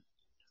kingdom,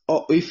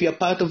 or if you're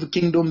part of a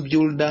kingdom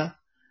builder,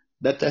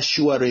 that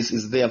assurance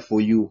is there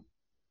for you.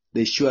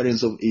 The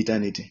assurance of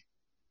eternity.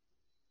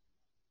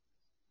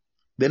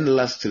 Then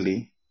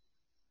lastly,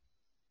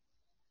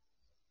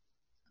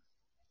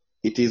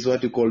 it is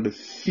what we call the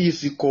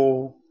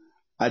physical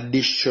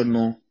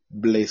additional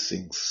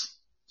blessings.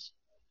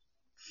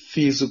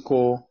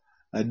 Physical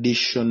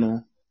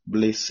additional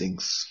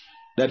blessings.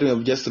 That we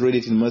have just read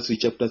it in Matthew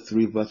chapter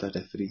 3 verse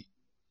 33.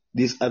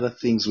 These other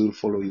things will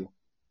follow you.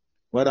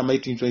 What am I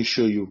trying to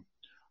show you?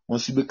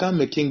 Once you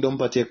become a kingdom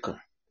partaker,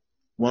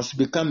 once you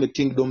become a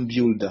kingdom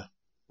builder,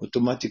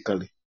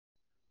 automatically,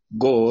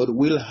 God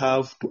will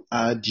have to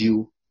add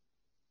you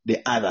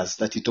the others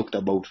that he talked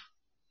about.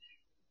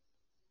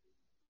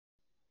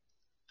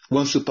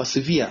 Once you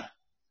persevere,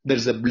 there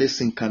is a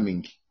blessing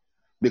coming.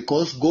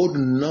 Because God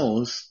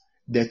knows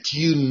that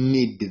you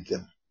need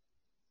them.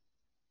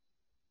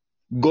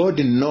 God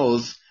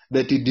knows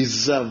that you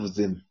deserve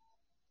them.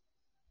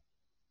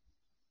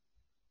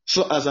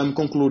 So as I'm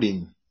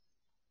concluding,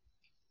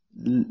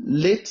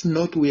 let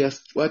not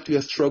what we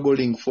are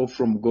struggling for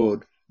from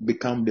God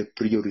become the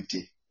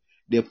priority.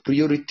 The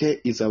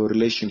priority is our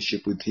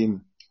relationship with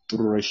him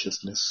through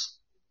righteousness.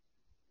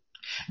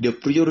 The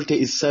priority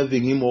is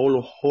serving him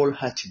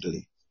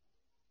wholeheartedly.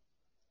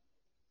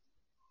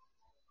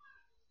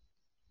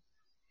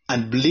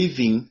 And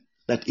believing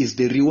that is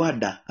the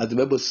rewarder, as the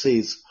Bible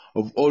says,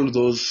 of all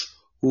those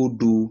who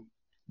do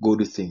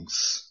good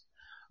things.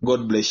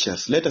 God bless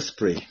us. Let us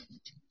pray.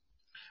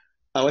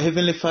 Our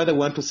Heavenly Father, we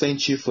want to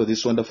thank you for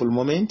this wonderful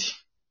moment.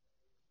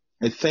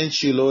 I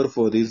thank you, Lord,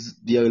 for these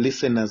dear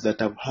listeners that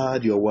have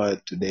heard your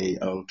word today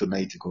or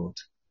tonight, God.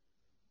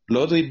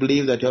 Lord, we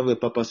believe that you have a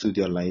purpose with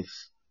your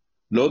life.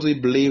 Lord, we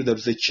believe that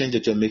there's a change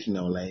that you're making in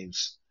our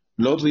lives.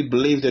 Lord, we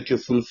believe that you're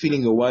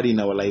fulfilling your word in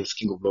our lives,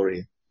 King of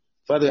Glory.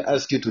 Father, I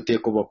ask you to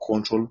take over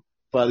control.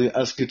 Father,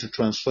 I ask you to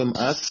transform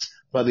us.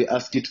 Father, I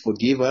ask you to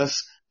forgive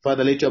us.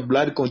 Father, let your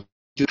blood continue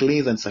to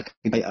cleanse and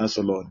sanctify us,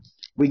 O Lord.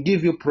 We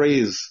give you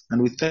praise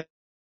and we thank you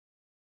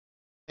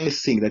for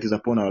everything that is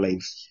upon our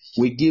lives.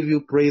 We give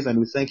you praise and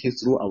we thank you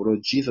through our Lord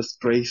Jesus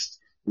Christ.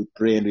 We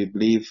pray and we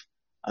believe.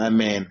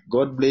 Amen.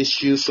 God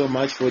bless you so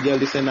much for dear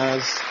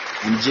listeners.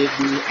 And JB,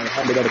 I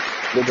hand over the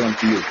program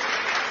to you.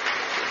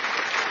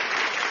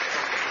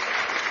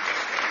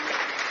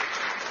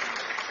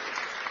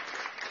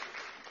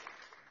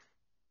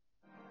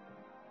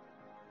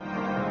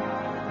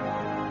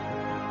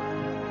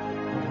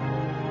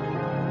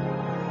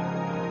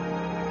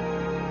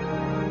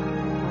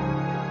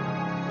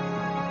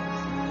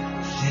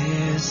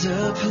 There's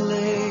a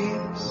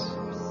place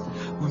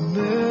where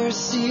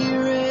mercy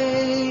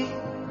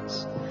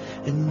reigns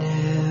and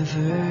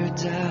never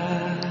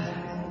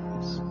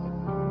dies.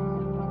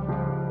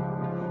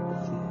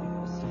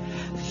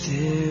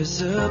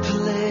 There's a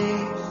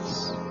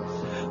place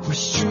where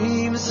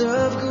streams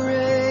of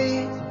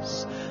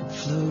grace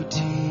flow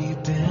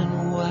deep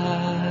and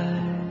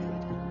wide,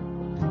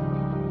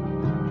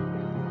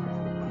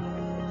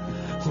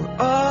 where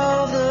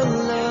all the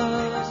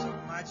love. So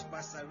much,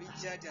 Pastor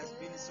Richard has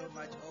been so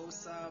much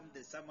awesome.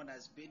 The sermon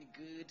has been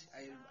good,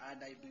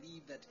 and I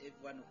believe that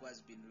everyone who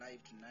has been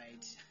live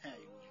tonight,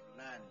 you've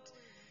learned.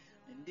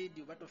 Indeed,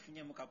 you got to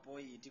finish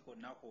mukapoi itiko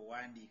nako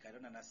wandi. I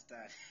don't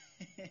understand.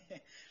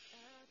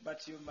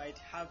 But you might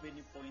have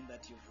any point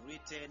that you've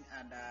written,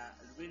 and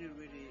really,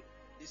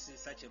 this is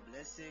such a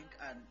blessing,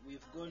 and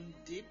we've gone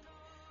deep.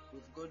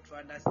 We've got to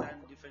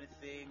understand different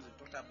things. We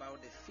talked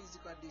about the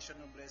physical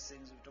additional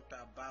blessings. We talked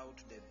about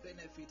the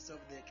benefits of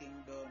the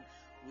kingdom.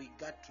 We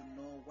got to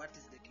know what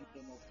is the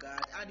kingdom of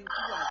God and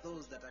who are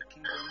those that are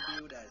kingdom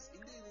builders.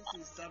 Indeed,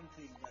 this is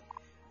something that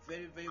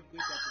very, very good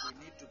that we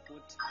need to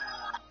put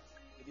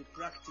in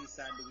practice,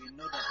 and we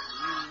know that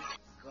really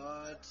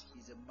God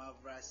is a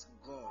marvelous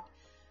God.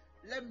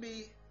 Let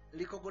me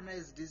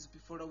recognize these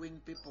following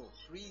people.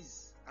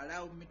 Please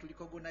allow me to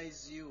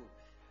recognize you.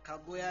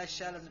 Kagoya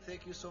Sharon,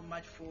 thank you so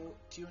much for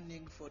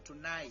tuning for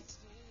tonight.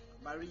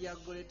 Maria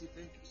Goretti,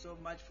 thank you so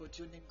much for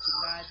tuning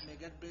tonight. May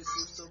God bless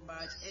you so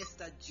much.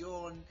 Esther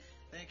John,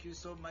 thank you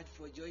so much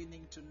for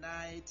joining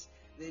tonight.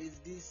 There is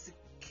this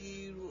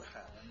Kiru.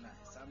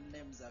 Some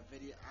names are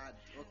very hard.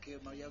 Okay,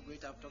 Maria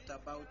Goretti, I've talked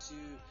about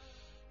you.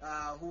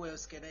 Who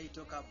else can I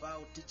talk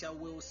about? Teacher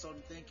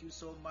Wilson, thank you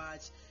so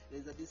much.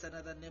 There's this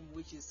another name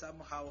which is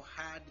somehow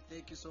hard.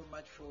 Thank you so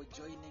much for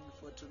joining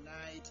for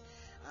tonight.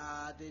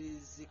 There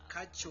is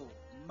Kacho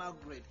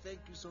Margaret, thank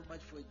you so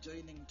much for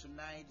joining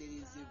tonight. There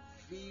is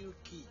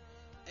Vilki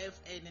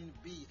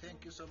FNNB,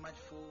 thank you so much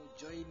for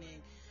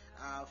joining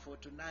for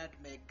tonight.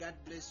 May God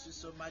bless you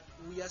so much.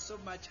 We are so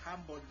much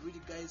humbled,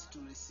 really, guys, to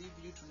receive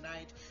you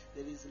tonight.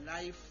 There is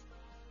Life.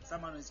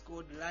 Someone is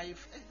called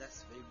Life.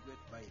 That's very good,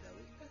 by the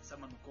way.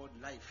 Someone called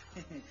Life.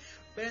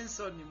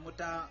 Benson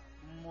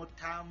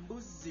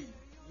Mutambuzi.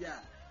 Yeah.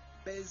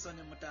 Benson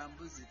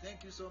Mutambuzi.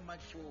 Thank you so much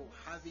for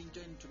having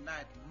joined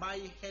tonight. My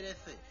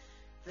Herethe.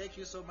 Thank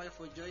you so much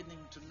for joining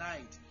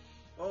tonight.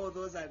 All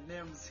those are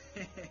names.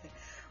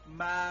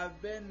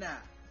 Mabena.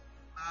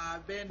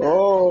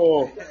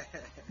 Oh,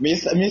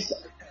 Miss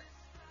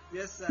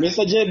Yes, sir.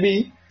 Mr.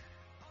 JB,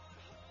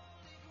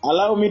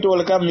 allow me to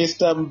welcome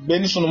Mr.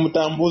 Benson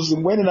Mutambuzi.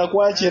 Mbweni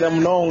nakuachira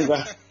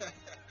mnonga.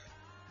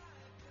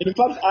 In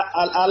fact,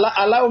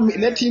 allow me,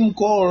 let him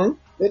call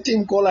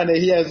and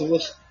hear his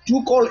voice.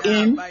 You call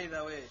in, By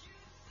the way.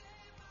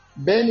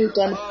 then you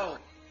can. Oh,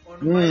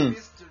 on my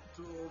list to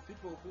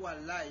people who are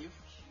live,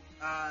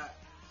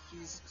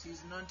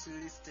 he's not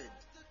listed,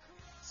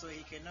 so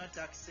he cannot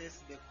access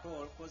the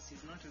call because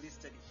he's not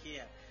listed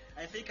here.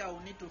 I think I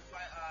will need to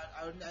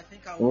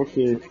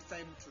need next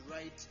time to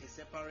write a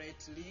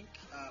separate link,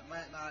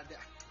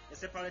 a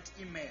separate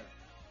email,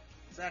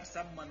 so that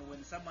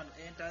when someone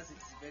enters,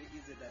 it's very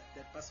easy that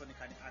that person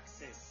can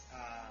access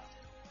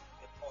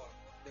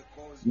the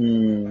calls.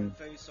 I'm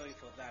very sorry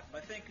for that,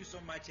 but thank you so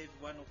much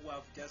everyone who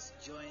have just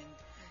joined.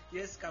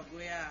 Yes,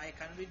 Kaguya, I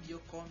can read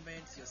your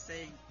comments. You're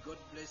saying God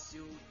bless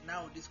you.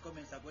 Now these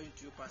comments are going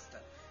to you, Pastor.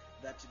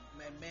 That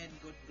my men,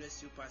 God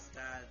bless you, Pastor.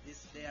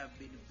 They have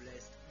been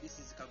blessed. This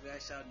is Kaguya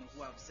Shan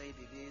who have said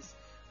it is.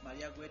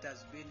 Maria Gwet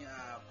has been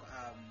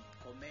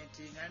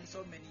commenting, and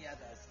so many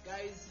others.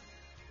 Guys,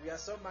 we are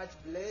so much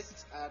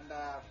blessed, and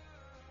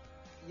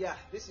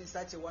this is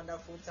such a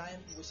wonderful time.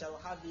 We shall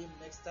have him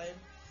next time.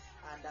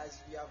 And as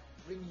we are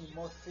bringing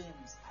more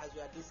themes, as we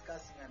are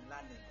discussing and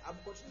learning, I'm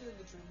continuing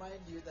to remind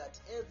you that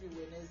every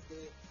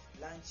Wednesday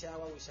lunch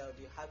hour we shall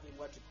be having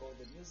what we call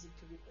the music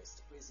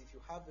request. Please, if you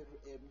have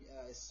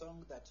a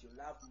song that you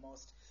love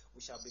most,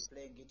 we shall be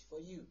playing it for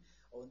you.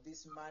 On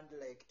this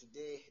Monday, like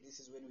today, this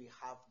is when we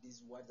have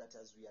these words that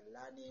as we are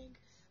learning.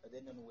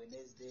 Then on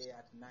Wednesday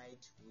at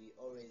night, we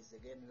always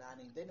again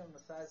learning. Then on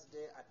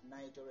Thursday at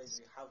night, always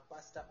we have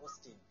Pastor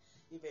Austin.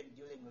 Even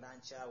during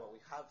lunch hour, we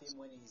have him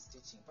when he's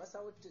teaching. Pastor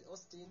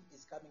Austin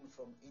is coming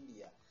from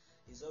India.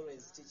 He's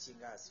always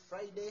teaching us.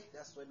 Friday,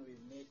 that's when we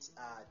meet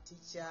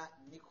Teacher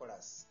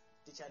Nicholas.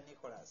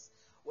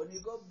 When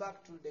we go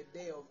back to the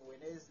day of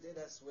Wednesday,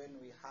 that's when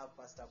we have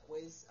Pastor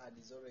Quez, and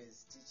he's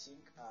always teaching,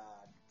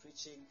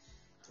 preaching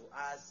to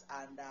us.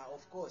 And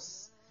of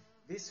course,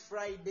 this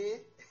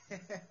Friday,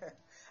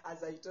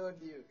 as I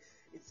told you,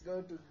 it's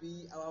going to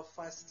be our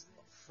first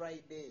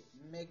Friday,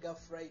 Mega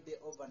Friday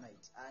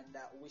overnight, and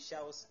we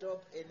shall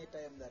stop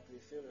anytime that we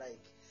feel like,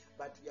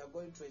 but we are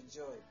going to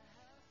enjoy.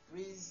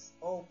 Please,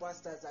 all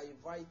pastors are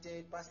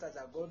invited. Pastors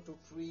are going to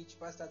preach.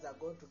 Pastors are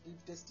going to give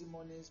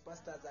testimonies.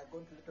 Pastors are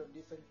going to lead on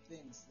different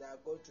things. They are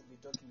going to be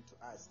talking to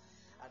us.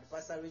 And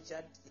Pastor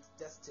Richard, it's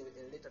just a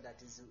letter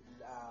that is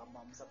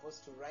I'm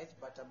supposed to write,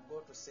 but I'm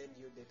going to send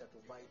you data to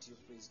invite you,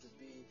 please, to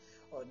be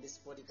on this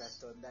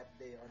podcast on that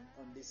day,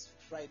 on this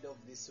Friday of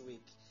this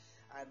week.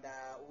 And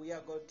we are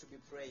going to be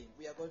praying.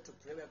 We are going to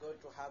pray. We are going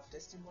to have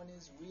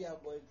testimonies. We are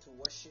going to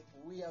worship.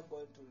 We are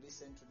going to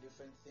listen to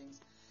different things.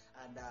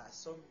 And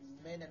some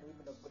men and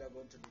women of God are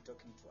going to be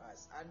talking to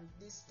us. And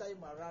this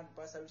time around,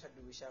 Pastor Richard,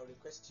 we shall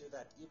request you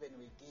that even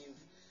we give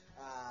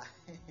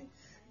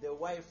the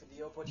wife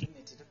the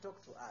opportunity to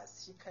talk to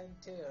us. She can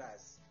tell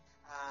us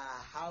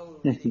how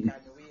really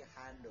can we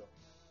handle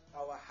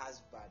our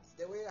husbands,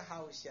 the way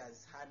how she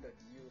has handled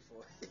you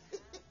for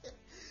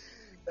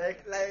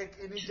like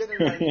in general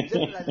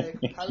like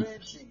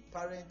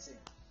parenting.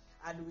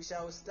 And we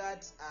shall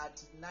start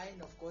at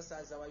 9, of course,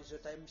 as our usual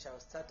time. We shall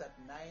start at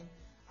 9,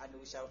 and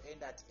we shall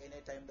end at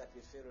any time that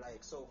we feel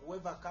like. So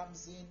whoever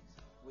comes in,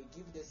 we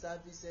give the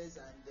services,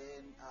 and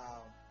then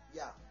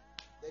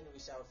then we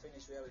shall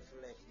finish where we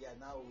feel like,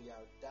 now we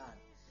are done.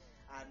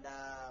 And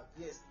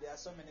yes, there are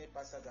so many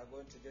pastors that are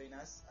going to join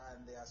us,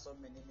 and there are so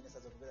many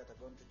ministers of God that are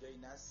going to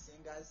join us.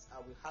 Singers,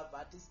 we have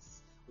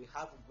artists. We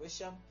have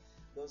Gresham.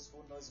 Those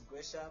who knows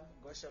Gresham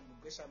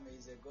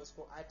is a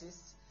gospel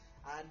artist,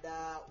 and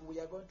we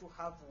are going to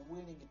have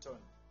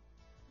Willington.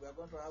 We are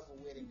going to have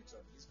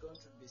Willington. He's going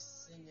to be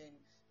singing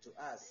to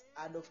us,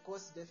 and of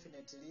course,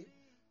 definitely,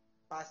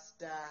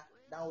 Pastor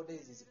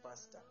nowadays is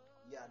Pastor.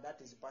 Yeah,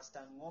 that is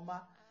Pastor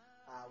Ngoma.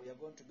 We are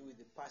going to be with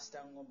the Pastor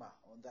Ngoma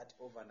on that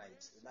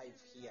overnight live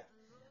here,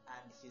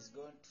 and he's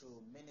going to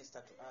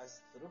minister to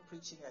us through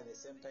preaching. At the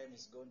same time,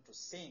 he's going to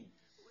sing.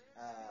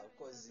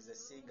 Because he's a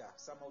singer.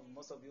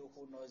 Most of you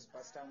who knows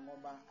Pastor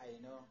Ngoma, I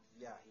know,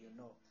 yeah, you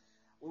know.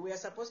 We were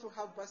supposed to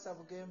have Pastor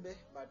Bugembe,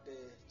 but the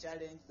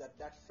challenge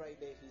that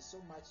Friday he's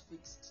so much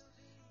fixed.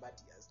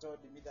 But he has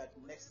told me that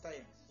next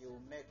time he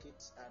will make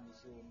it and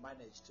he will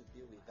manage to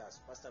be with us,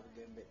 Pastor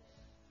Bugembe.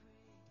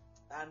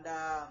 And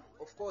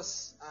of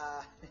course,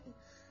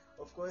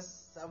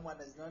 someone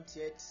has not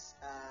yet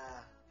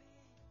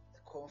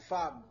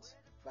confirmed.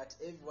 But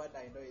everyone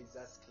I know is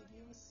asking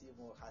him,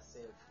 Simo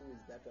herself, who is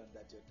that one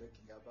that you're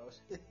talking about?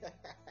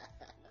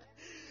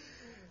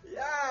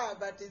 Yeah,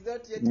 but it's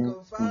not yet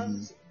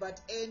confirmed. But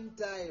end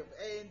time,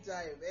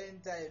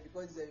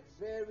 because he's a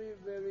very,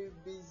 very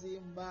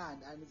busy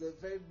man, and he's a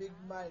very big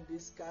man in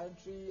this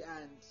country,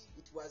 and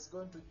it was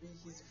going to be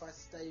his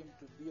first time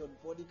to be on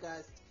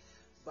podcast.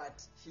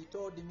 But he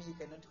told me he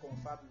cannot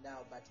confirm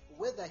now. But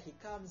whether he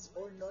comes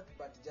or not,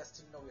 but just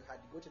to know, we had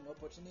got an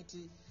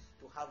opportunity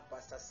to have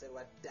Pastor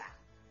Sewada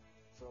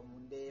from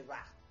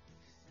Mundeva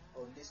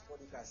on this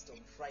podcast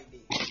on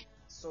Friday.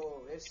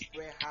 So let's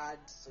pray hard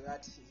so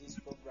that his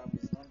program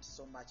is not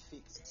so much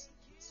fixed.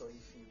 So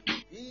if you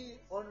will be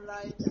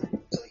online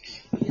and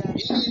here,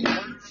 you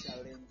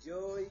shall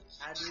enjoy,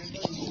 and you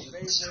know it's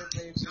very, very,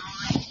 very big.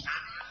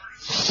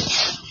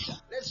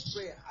 Let's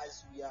pray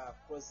as we are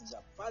closing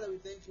up. Father, we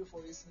thank you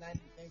for this night.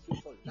 We thank you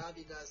for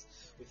loving us.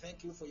 We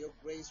thank you for your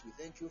grace. We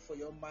thank you for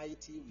your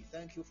mighty. We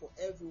thank you for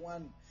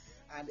everyone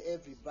and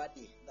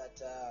everybody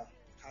that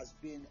has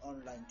been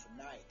online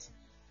tonight.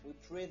 We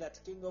pray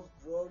that King of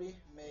Glory,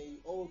 may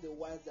all the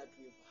words that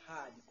we've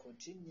heard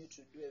continue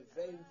to do a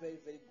very, very,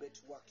 very great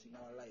work in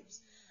our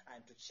lives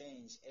and to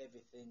change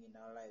everything in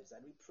our lives.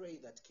 And we pray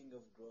that King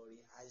of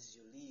Glory, as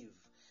you live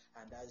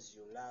and as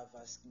you love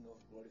us, King of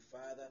Glory,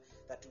 Father,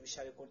 that we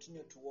shall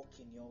continue to walk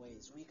in your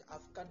ways. We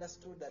have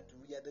understood that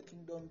we are the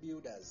kingdom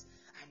builders,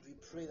 and we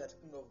pray that,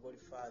 King of Glory,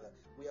 Father,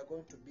 we are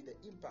going to be the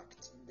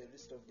impact in the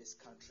rest of this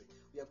country.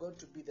 We are going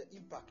to be the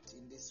impact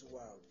in this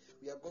world.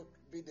 We are going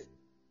to be the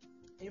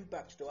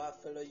impact to our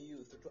fellow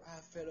youth, to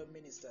our fellow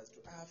ministers,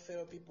 to our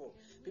fellow people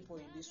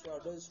in this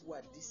world, those who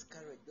are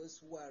discouraged, those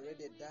who are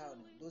already down,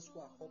 those who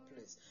are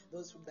hopeless,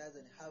 those who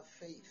doesn't have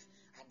faith.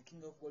 And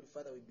King of God,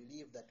 Father, we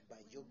believe that by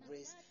your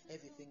grace,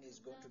 everything is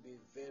going to be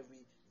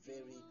very,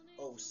 very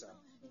awesome.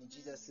 In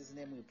Jesus'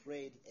 name we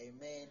prayed.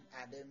 Amen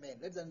and amen.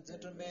 Ladies and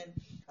gentlemen,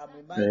 I'm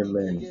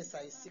reminding you, yes,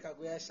 I see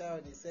Kaguya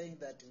Shawn is saying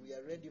that we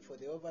are ready for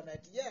the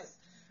overnight. Yes,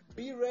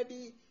 be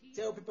ready.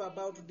 Tell people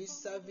about this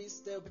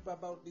service. Tell people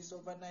about this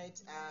overnight.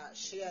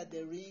 Share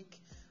the link.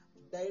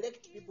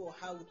 Direct people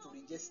how to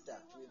register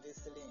with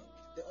this link.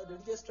 The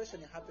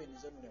registration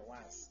happens only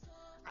once.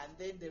 And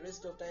then the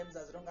rest of times,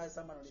 as long as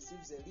someone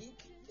receives a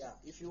link, yeah.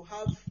 If you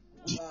have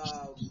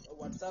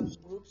WhatsApp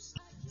groups,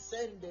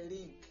 send the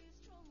link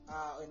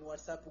in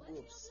WhatsApp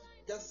groups.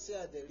 Just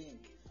share the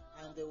link,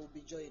 and they will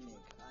be joining.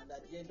 And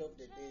at the end of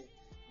the day,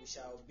 we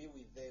shall be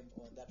with them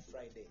on that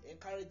Friday.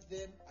 Encourage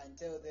them and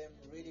tell them,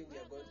 really, we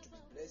are going to be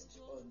blessed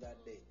on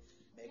that day.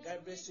 May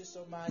God bless you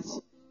so much,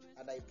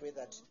 and I pray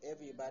that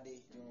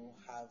everybody will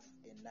have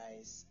a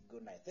nice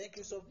good night. Thank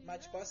you so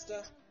much,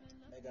 Pastor.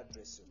 May God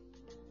bless you.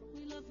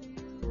 We love you.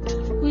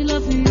 We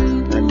love you.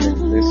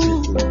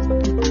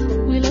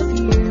 We love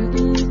you.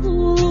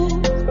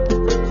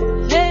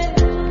 Hey,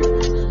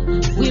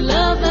 we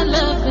love and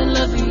love and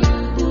love you.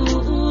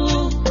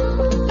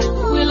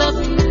 We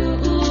love you.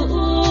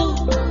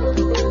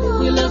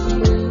 We love you.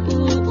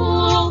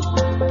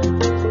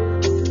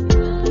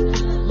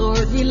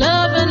 Lord, we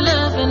love and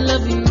love and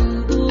love you.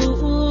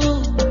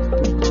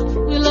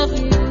 We love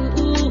you.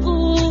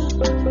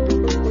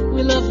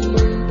 We love you.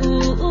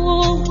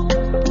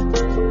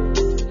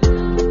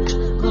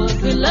 God,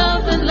 we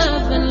love and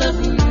love and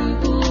love you.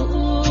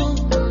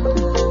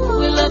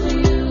 We love you.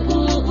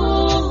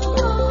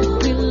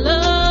 We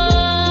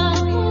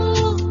love you.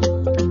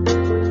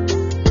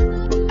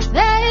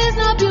 There is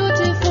no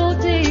beautiful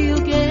day you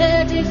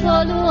get if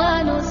all you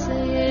want to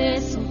say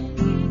yes.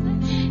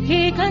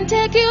 He can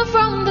take you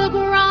from the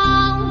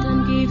ground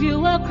and give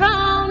you a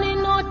crown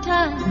in no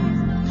time.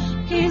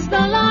 He's the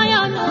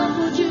Lion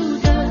of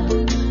Judah,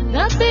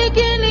 the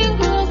beginning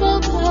of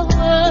all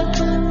power.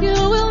 You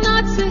will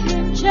not see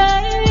him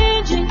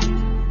changing.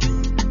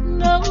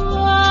 No,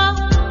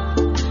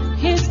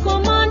 he's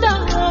commander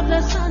of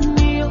the sun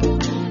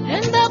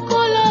and the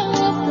color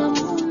of the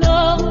moon. No,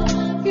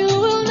 you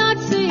will not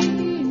see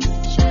him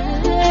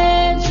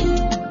changing.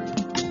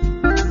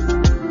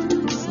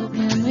 So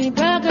can we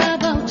brag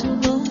about you,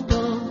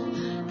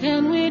 Lord?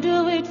 Can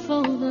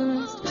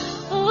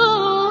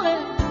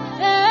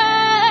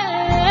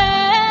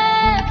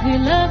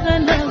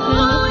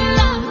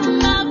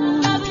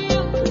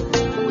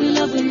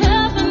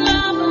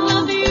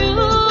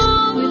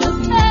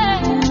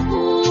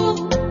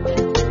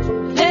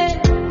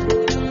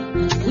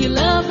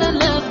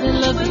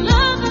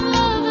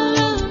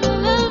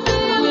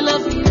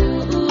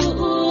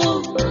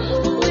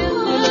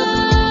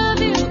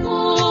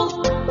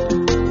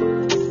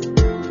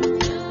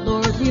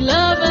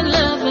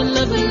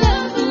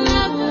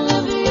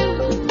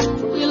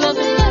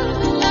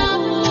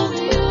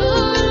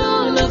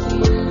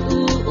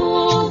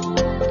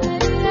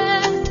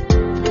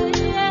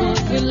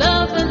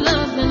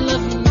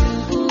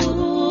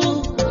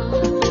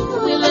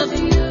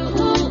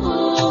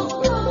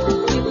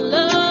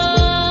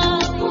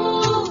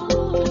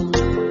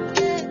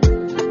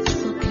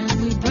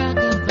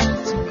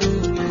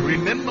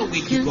Remember where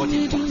you got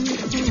it from.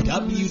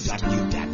 www